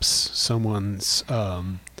perhaps someone's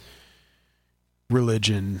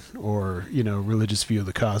religion or religious view of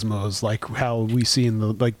the cosmos, like how we see in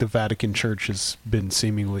the Vatican Church has been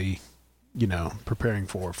seemingly preparing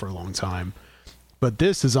for a long time. But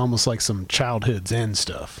this is almost like some childhood Zen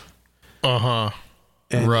stuff. Right.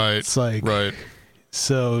 It's like, right.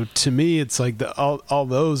 So to me, it's like all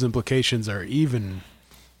those implications are even,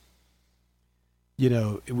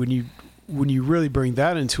 when you really bring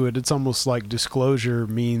that into it, it's almost like disclosure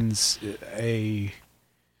means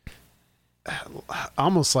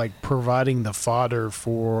almost like providing the fodder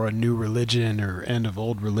for a new religion or end of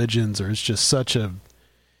old religions, or it's just such a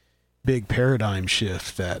big paradigm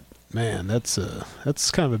shift that, man, that's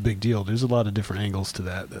kind of a big deal. There's a lot of different angles to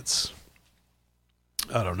that. That's,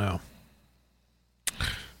 I don't know.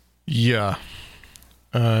 Yeah.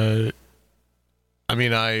 I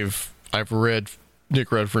mean, I've read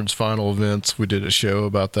Nick Redfern's Final Events. We did a show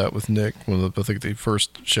about that with Nick. I think the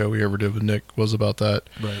first show we ever did with Nick was about that.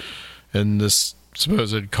 Right. And this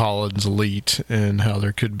supposed Collins Elite, and how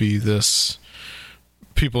there could be this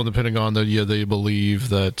people in the Pentagon that they believe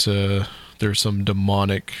that there's some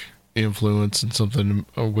demonic influence and something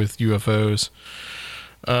with UFOs.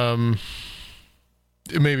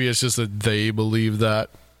 Maybe it's just that they believe that.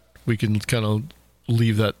 We can kind of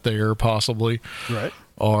leave that there, possibly. Right.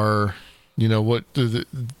 Or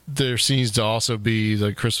there seems to also be,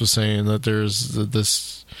 like Chris was saying, that there's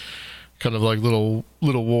this kind of like little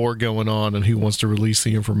war going on, and who wants to release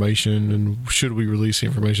the information, and should we release the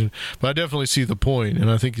information? But I definitely see the point,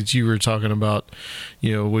 and I think that you were talking about,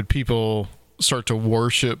 would people start to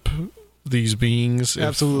worship these beings?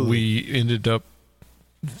 Absolutely.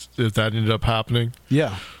 If that ended up happening?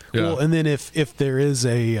 Yeah. Well, and then if there is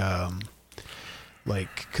a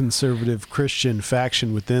like conservative Christian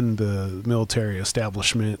faction within the military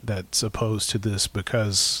establishment that's opposed to this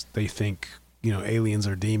because they think aliens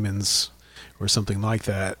are demons or something like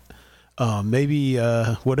that, maybe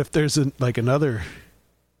what if there's another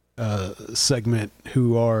segment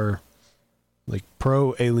who are like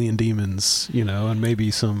pro alien demons, and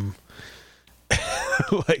maybe some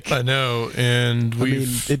I know, and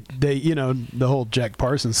the whole Jack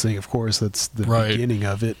Parsons thing, of course, that's the beginning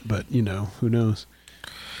of it, but who knows?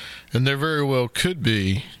 And there very well could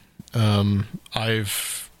be.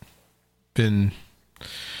 I've been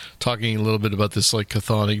talking a little bit about this like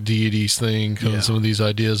chthonic deities thing, some of these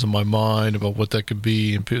ideas in my mind about what that could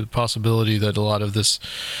be, and the possibility that a lot of this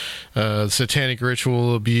satanic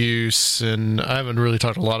ritual abuse, and I haven't really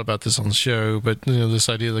talked a lot about this on the show, but this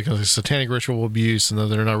idea like a satanic ritual abuse, and that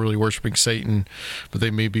they're not really worshiping Satan, but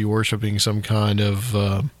they may be worshiping some kind of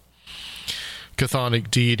chthonic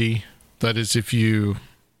deity. That is, if you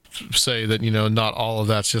say that not all of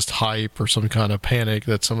that's just hype or some kind of panic,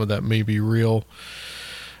 that some of that may be real.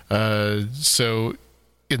 So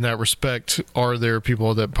in that respect, are there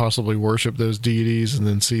people that possibly worship those deities and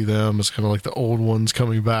then see them as kind of like the old ones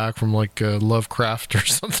coming back from like Lovecraft or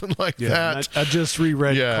something like that? I just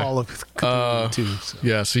reread Call of Cthulhu too. So.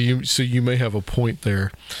 Yeah, so you may have a point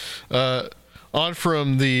there. On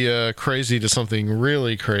from the crazy to something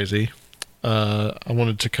really crazy. I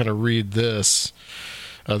wanted to kind of read this.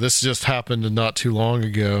 This just happened not too long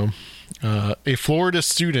ago. A Florida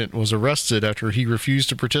student was arrested after he refused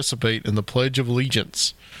to participate in the Pledge of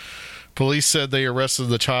Allegiance. Police said they arrested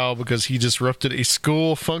the child because he disrupted a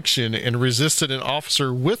school function and resisted an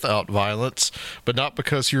officer without violence, but not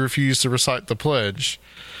because he refused to recite the pledge.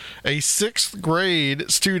 A 6th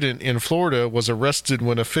grade student in Florida was arrested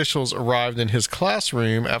when officials arrived in his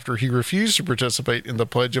classroom after he refused to participate in the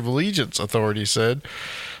Pledge of Allegiance, authorities said.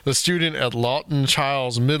 The student at Lawton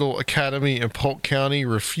Childs Middle Academy in Polk County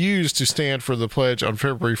refused to stand for the pledge on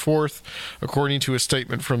February 4th, according to a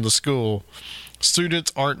statement from the school.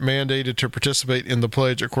 Students aren't mandated to participate in the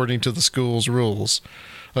pledge according to the school's rules.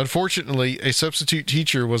 Unfortunately, a substitute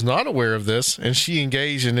teacher was not aware of this, and she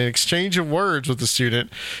engaged in an exchange of words with the student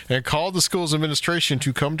and called the school's administration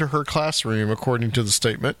to come to her classroom, according to the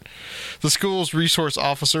statement. The school's resource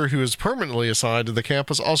officer, who is permanently assigned to the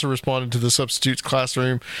campus, also responded to the substitute's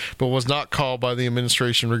classroom, but was not called by the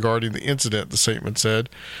administration regarding the incident, the statement said.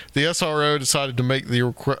 The SRO decided to make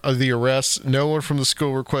the arrest. No one from the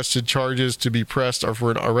school requested charges to be pressed or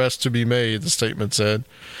for an arrest to be made, the statement said.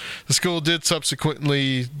 The school did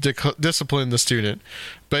subsequently discipline the student.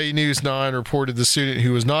 Bay News 9 reported the student,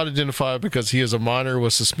 who was not identified because he is a minor,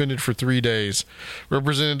 was suspended for 3 days.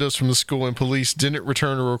 Representatives from the school and police didn't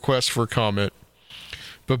return a request for comment.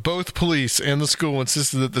 But both police and the school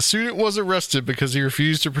insisted that the student was arrested because he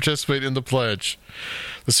refused to participate in the pledge.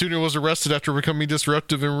 The student was arrested after becoming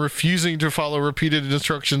disruptive and refusing to follow repeated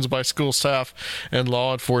instructions by school staff and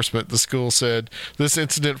law enforcement, the school said. This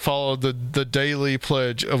incident followed the daily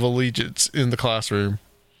Pledge of Allegiance in the classroom.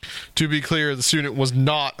 To be clear, the student was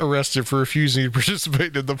not arrested for refusing to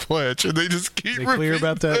participate in the pledge, and they just keep repeating clear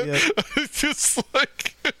about that yet? It's just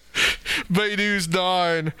like Bay News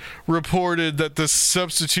 9 reported that the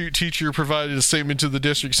substitute teacher provided a statement to the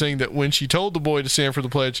district saying that when she told the boy to stand for the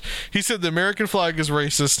pledge, he said the American flag is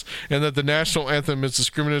racist and that the national anthem is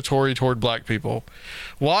discriminatory toward black people.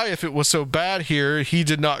 Why, if it was so bad here, he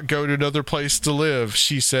did not go to another place to live,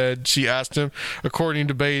 she said. She asked him, according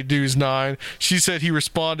to Bay News 9. She said he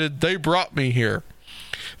responded, "They brought me here."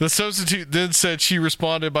 The substitute then said she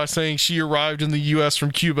responded by saying she arrived in the U.S.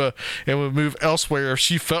 from Cuba and would move elsewhere if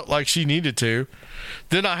she felt like she needed to.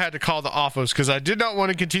 Then I had to call the office because I did not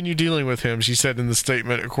want to continue dealing with him, she said in the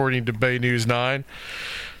statement, according to Bay News 9.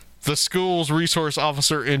 The school's resource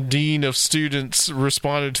officer and dean of students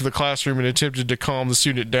responded to the classroom and attempted to calm the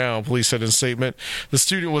student down, police said in a statement. The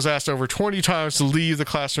student was asked over 20 times to leave the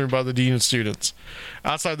classroom by the dean of students.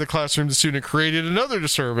 Outside the classroom, the student created another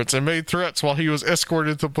disturbance and made threats while he was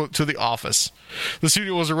escorted to the office. The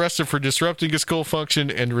student was arrested for disrupting a school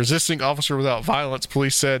function and resisting officer without violence,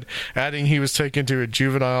 police said, adding he was taken to a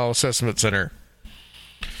juvenile assessment center.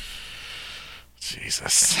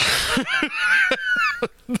 Jesus.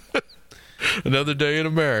 Another day in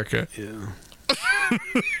America. Yeah.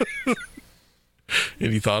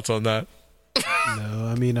 Any thoughts on that? No,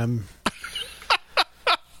 I mean, I'm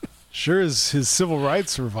sure his civil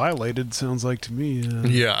rights were violated, sounds like to me.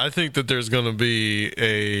 Yeah, I think that there's going to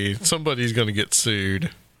be somebody's going to get sued.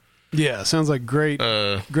 Yeah, sounds like great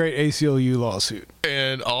ACLU lawsuit.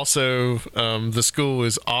 And also, the school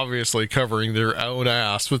is obviously covering their own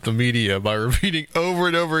ass with the media by repeating over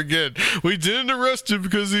and over again, we didn't arrest him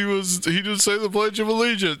because he didn't say the Pledge of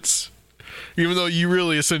Allegiance. Even though you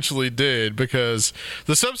really essentially did, because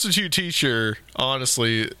the substitute teacher,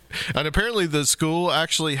 honestly, and apparently the school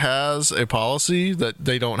actually has a policy that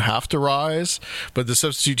they don't have to rise, but the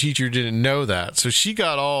substitute teacher didn't know that. So she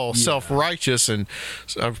got all self-righteous and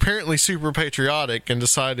apparently super patriotic and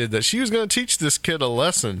decided that she was going to teach this kid a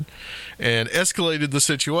lesson and escalated the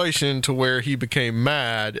situation to where he became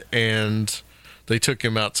mad and they took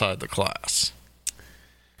him outside the class.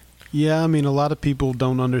 Yeah, I mean, a lot of people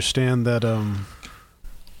don't understand that,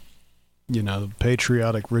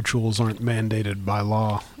 patriotic rituals aren't mandated by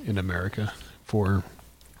law in America for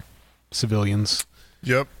civilians.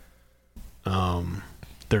 Yep.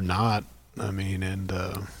 They're not. I mean, and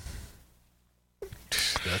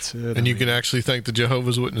that's it. And you can actually thank the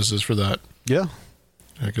Jehovah's Witnesses for that. Yeah.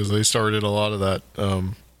 Because they started a lot of that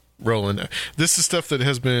rolling. This is stuff that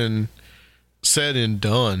has been said and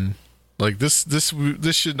done. Like this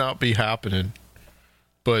should not be happening,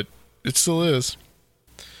 but it still is.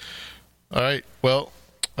 All right. Well,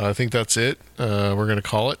 I think that's it. We're going to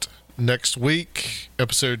call it. Next week,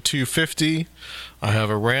 episode 250, I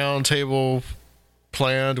have a round table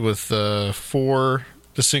planned with 4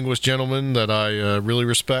 distinguished gentlemen that I really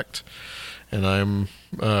respect, and I'm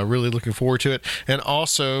really looking forward to it. And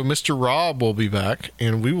also, Mr. Rob will be back,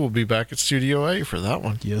 and we will be back at Studio A for that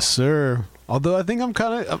one. Yes, sir. Although I think I'm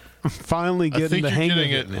finally getting the hang of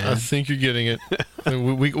it, man. I think you're getting it.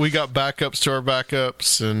 we got backups to our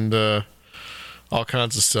backups, and all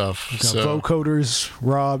kinds of stuff. Got So vocoders.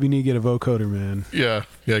 Rob, you need to get a vocoder, man. yeah,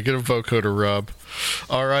 get a vocoder, Rob.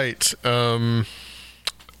 All right.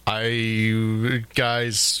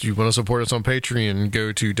 Guys, you want to support us on Patreon,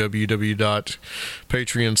 go to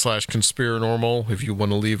www.patreon.com/conspiranormal. If you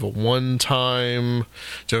want to leave a one-time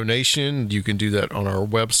donation, you can do that on our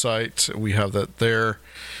website. We have that there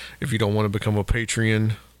if you don't want to become a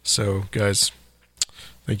Patreon. So, guys,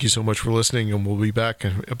 thank you so much for listening, and we'll be back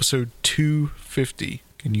in episode 250.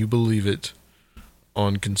 Can you believe it?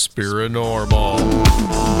 On Conspiranormal.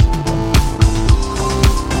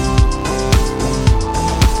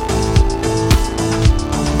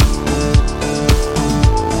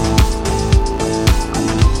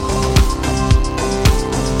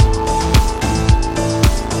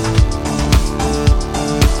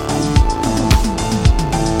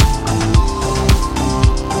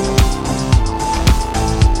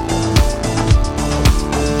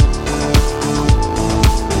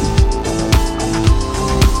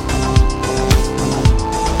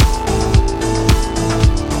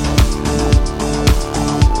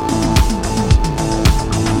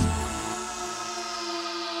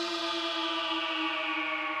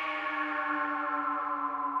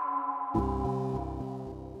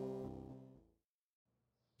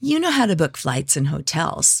 You know how to book flights and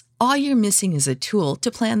hotels. All you're missing is a tool to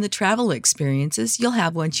plan the travel experiences you'll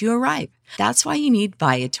have once you arrive. That's why you need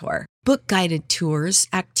Viator. Book guided tours,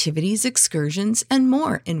 activities, excursions, and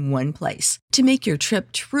more in one place to make your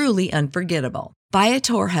trip truly unforgettable.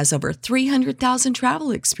 Viator has over 300,000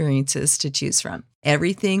 travel experiences to choose from.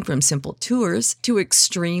 Everything from simple tours to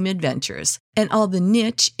extreme adventures and all the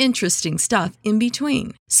niche, interesting stuff in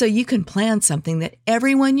between. So you can plan something that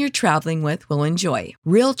everyone you're traveling with will enjoy.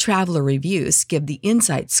 Real traveler reviews give the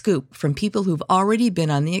inside scoop from people who've already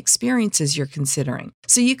been on the experiences you're considering.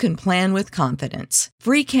 So you can plan with confidence.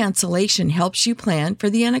 Free cancellation helps you plan for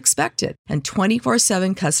the unexpected. And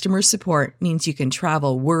 24/7 customer support means you can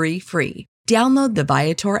travel worry-free. Download the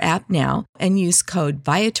Viator app now and use code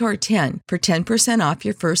Viator10 for 10% off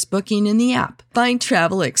your first booking in the app. Find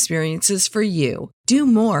travel experiences for you. Do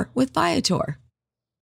more with Viator.